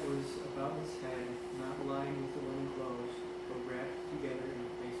napkin that was about his head, not lying with the linen clothes, but wrapped together in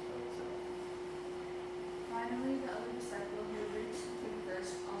a place by itself. Finally, the other disciple who had reached him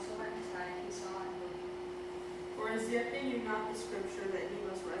first also went inside. He saw and believed. For as yet they knew not the scripture that he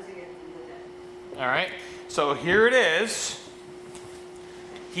must rise again from the dead. All right. So here it is.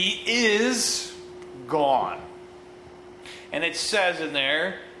 He is gone. And it says in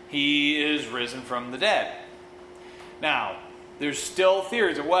there, he is risen from the dead. Now, there's still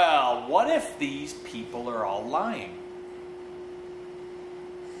theories of, well, what if these people are all lying?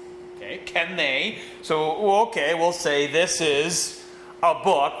 Okay, can they? So, okay, we'll say this is a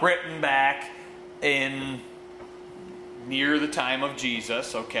book written back in near the time of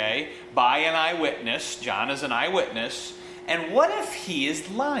Jesus, okay, by an eyewitness. John is an eyewitness. And what if he is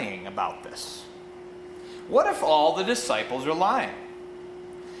lying about this? What if all the disciples are lying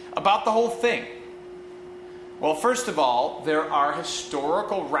about the whole thing? Well, first of all, there are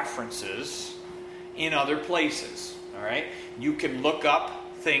historical references in other places, all right? You can look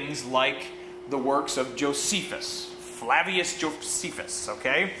up things like the works of Josephus, Flavius Josephus,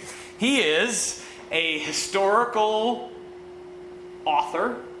 okay? He is a historical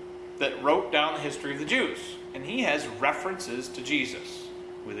author that wrote down the history of the Jews, and he has references to Jesus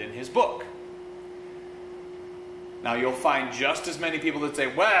within his book. Now, you'll find just as many people that say,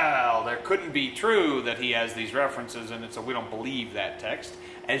 well, there couldn't be true that he has these references, and so we don't believe that text,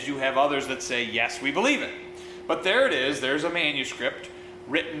 as you have others that say, yes, we believe it. But there it is. There's a manuscript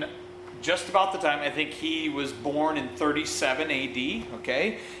written just about the time. I think he was born in 37 A.D.,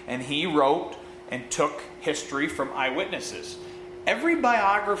 okay? And he wrote and took history from eyewitnesses. Every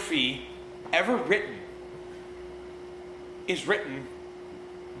biography ever written is written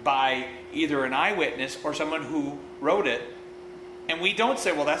by either an eyewitness or someone who wrote it, and we don't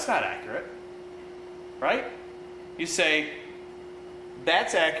say, well, that's not accurate, right? You say,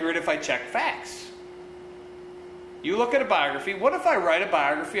 that's accurate if I check facts. You look at a biography. What if I write a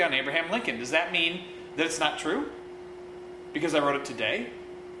biography on Abraham Lincoln? Does that mean that it's not true because I wrote it today?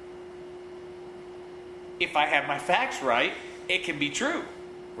 If I have my facts right, it can be true,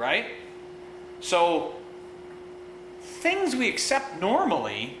 right? So things we accept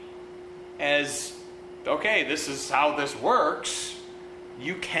normally as, okay, this is how this works,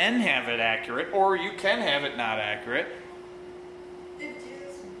 you can have it accurate or you can have it not accurate. If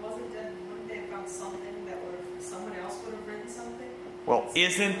Jesus wasn't dead, wouldn't they have found something that someone else would have written something? Well,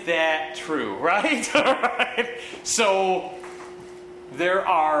 isn't that true, right? All right. So there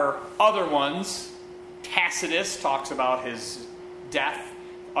are other ones Tacitus talks about his death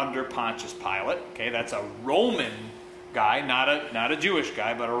under Pontius Pilate. Okay, that's a Roman guy, not a Jewish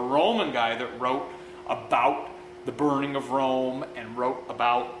guy, but a Roman guy that wrote about the burning of Rome and wrote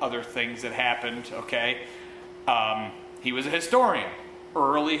about other things that happened. Okay, he was a historian,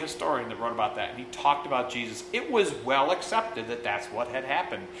 early historian that wrote about that, and he talked about Jesus. It was well accepted that that's what had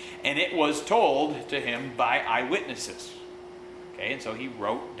happened, and it was told to him by eyewitnesses. Okay, and so he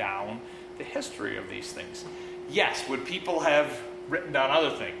wrote down the history of these things. Yes, would people have written down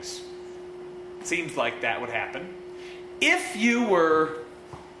other things? It seems like that would happen. If you were...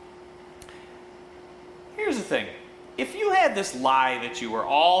 Here's the thing. If you had this lie that you were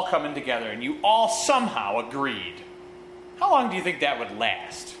all coming together and you all somehow agreed, how long do you think that would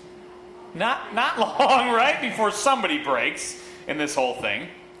last? Not long, right? Before somebody breaks in this whole thing.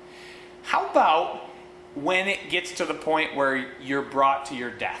 How about when it gets to the point where you're brought to your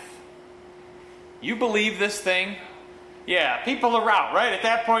death? You believe this thing? Yeah, people are out, right? At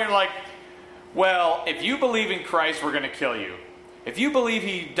that point, you're like, well, if you believe in Christ, we're going to kill you. If you believe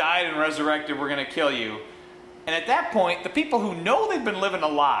he died and resurrected, we're going to kill you. And at that point, the people who know they've been living a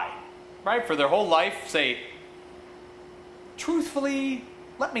lie, right, for their whole life say, truthfully,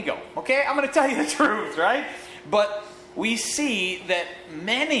 let me go, okay? I'm going to tell you the truth, right? But we see that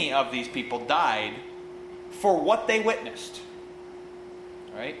many of these people died for what they witnessed,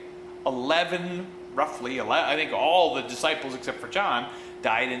 right? Roughly 11, I think all the disciples except for John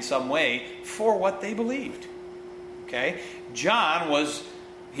died in some way for what they believed, okay? John was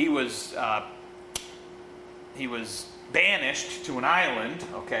banished to an island,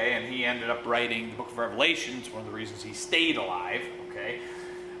 okay, and he ended up writing the book of Revelation. It's one of the reasons he stayed alive, okay,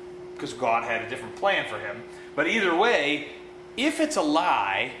 because God had a different plan for him. But either way, if it's a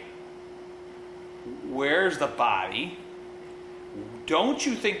lie, where's the body? Don't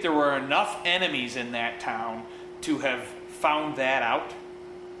you think there were enough enemies in that town to have found that out?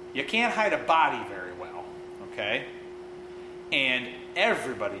 You can't hide a body very well, okay? And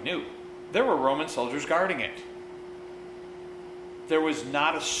everybody knew. There were Roman soldiers guarding it. There was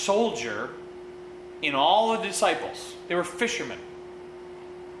not a soldier in all the disciples. They were fishermen.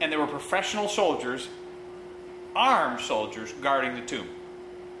 And there were professional soldiers, armed soldiers, guarding the tomb.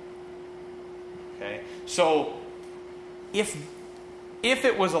 Okay? So, if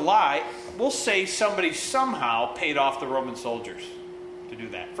it was a lie, we'll say somebody somehow paid off the Roman soldiers to do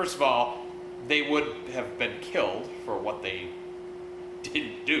that. First of all, they would have been killed for what they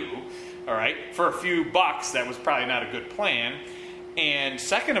didn't do. All right? For a few bucks, that was probably not a good plan. And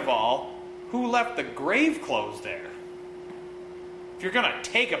second of all, who left the grave clothes there? If you're going to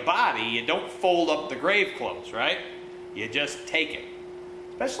take a body, you don't fold up the grave clothes, right? You just take it.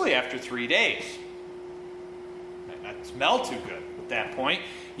 Especially after 3 days. Might not smell too good at that point.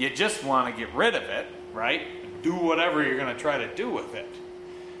 You just want to get rid of it, right? And do whatever you're going to try to do with it.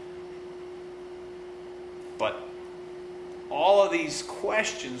 But all of these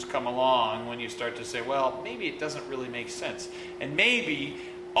questions come along when you start to say, well, maybe it doesn't really make sense. And maybe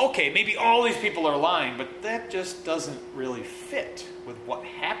all these people are lying, but that just doesn't really fit with what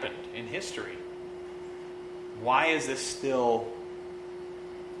happened in history. Why is this still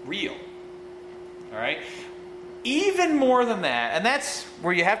real? All right? Even more than that, and that's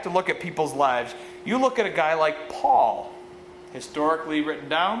where you have to look at people's lives. You look at a guy like Paul, historically written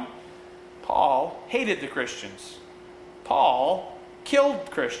down. Paul hated the Christians. Paul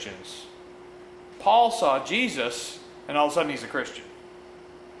killed Christians. Paul saw Jesus, and all of a sudden he's a Christian.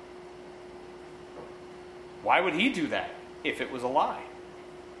 Why would he do that if it was a lie?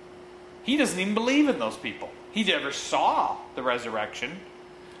 He doesn't even believe in those people. He never saw the resurrection,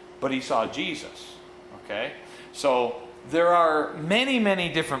 but he saw Jesus. Okay? So there are many, many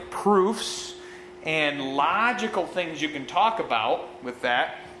different proofs and logical things you can talk about with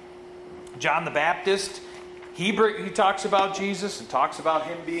that. John the Baptist, he talks about Jesus and talks about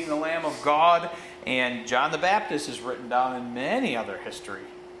him being the Lamb of God. And John the Baptist is written down in many other history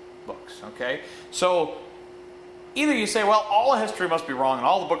books. Okay? So either you say, well, all of history must be wrong and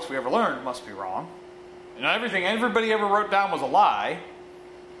all the books we ever learned must be wrong. And everything everybody ever wrote down was a lie.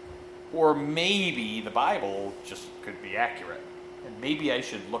 Or maybe the Bible just could be accurate. And maybe I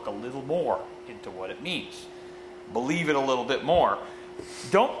should look a little more into what it means. Believe it a little bit more.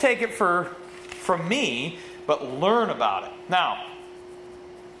 Don't take it from me, but learn about it. Now,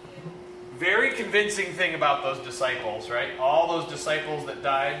 very convincing thing about those disciples, right? All those disciples that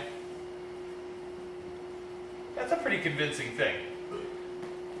died. That's a pretty convincing thing.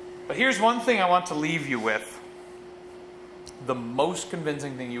 But here's one thing I want to leave you with. The most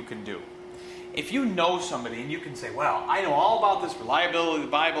convincing thing you can do. If you know somebody and you can say, well, I know all about this reliability of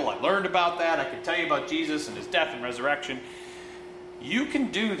the Bible, I learned about that, I can tell you about Jesus and his death and resurrection, you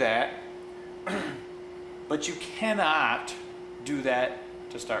can do that, but you cannot do that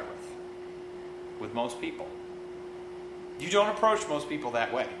to start with most people. You don't approach most people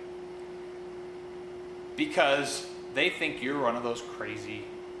that way because they think you're one of those crazy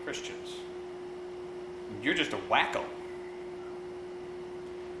Christians. You're just a wacko.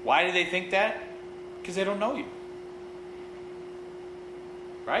 Why do they think that? Because they don't know you.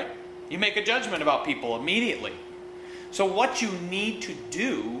 Right? You make a judgment about people immediately. So what you need to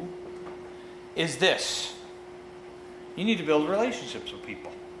do is this. You need to build relationships with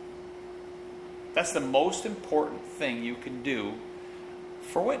people. That's the most important thing you can do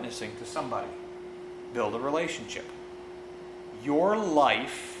for witnessing to somebody. Build a relationship. Your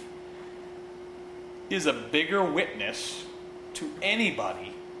life is a bigger witness to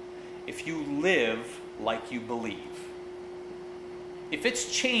anybody if you live like you believe. If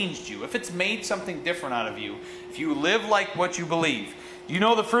it's changed you, if it's made something different out of you, if you live like what you believe. You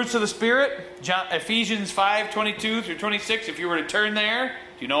know the fruits of the Spirit? Ephesians 5:22 through 26, if you were to turn there,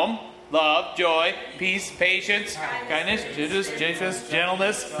 do you know them? Love, joy, peace, patience, kindness,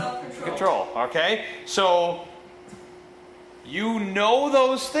 gentleness, self-control. Okay? So, you know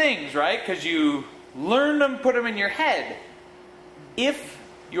those things, right? Because you learned them, put them in your head. If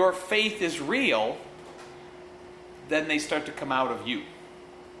your faith is real, then they start to come out of you.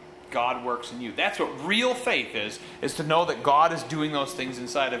 God works in you. That's what real faith is to know that God is doing those things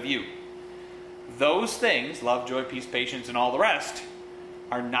inside of you. Those things, love, joy, peace, patience, and all the rest,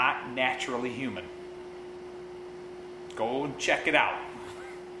 are not naturally human. Go and check it out.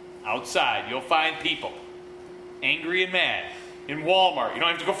 Outside, you'll find people angry and mad. In Walmart, you don't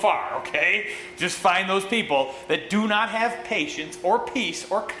have to go far, okay? Just find those people that do not have patience or peace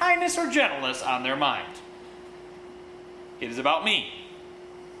or kindness or gentleness on their mind. It is about me,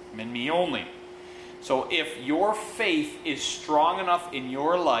 and me only. So if your faith is strong enough in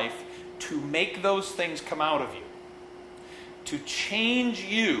your life to make those things come out of you, to change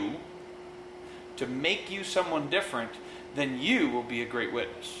you, to make you someone different, then you will be a great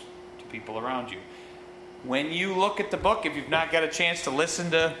witness to people around you. When you look at the book, if you've not got a chance to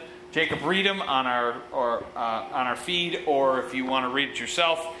listen to Jacob read them on our feed, or if you want to read it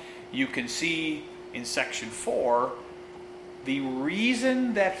yourself, you can see in section 4 the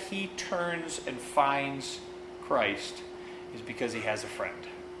reason that he turns and finds Christ is because he has a friend.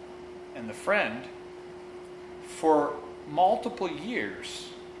 And the friend, for multiple years,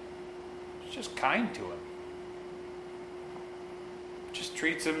 is just kind to him. Just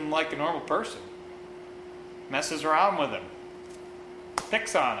treats him like a normal person. Messes around with him.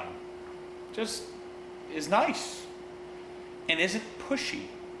 Picks on him. Just is nice. And isn't pushy.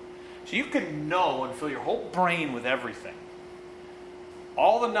 So you can know and fill your whole brain with everything.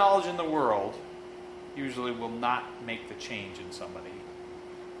 All the knowledge in the world usually will not make the change in somebody.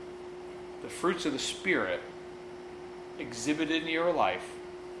 The fruits of the Spirit exhibited in your life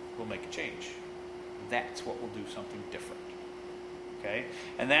will make a change. That's what will do something different. Okay?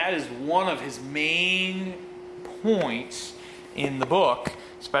 And that is one of his main points in the book,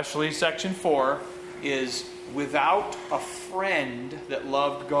 especially section 4, is without a friend that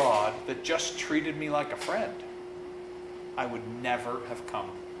loved God, that just treated me like a friend, I would never have come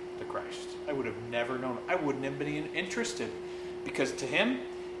to Christ. I would have never known. I wouldn't have been interested, because to him,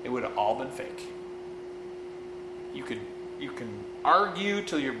 it would have all been fake. You can argue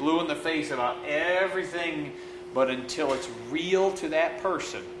till you're blue in the face about everything, but until it's real to that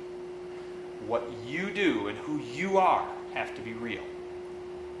person, what you do and who you are have to be real.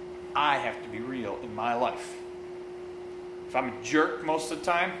 I have to be real in my life. If I'm a jerk most of the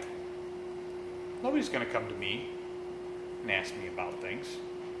time, nobody's going to come to me and ask me about things,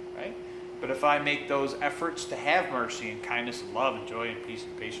 right? But if I make those efforts to have mercy and kindness and love and joy and peace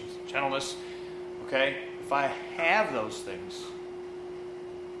and patience and gentleness, okay, if I have those things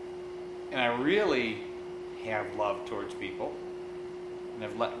and I really have love towards people and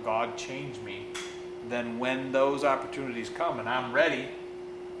have let God change me, then when those opportunities come and I'm ready,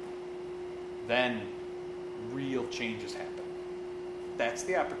 then real changes happen. That's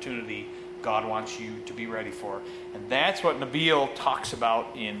the opportunity God wants you to be ready for. And that's what Nabil talks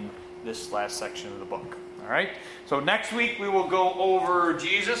about in this last section of the book. All right? So next week we will go over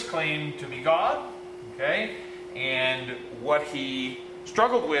Jesus' claim to be God, okay? And what he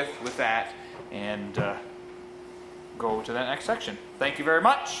struggled with that, and go to that next section. Thank you very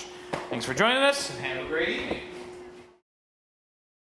much. Thanks for joining us, and have a great evening.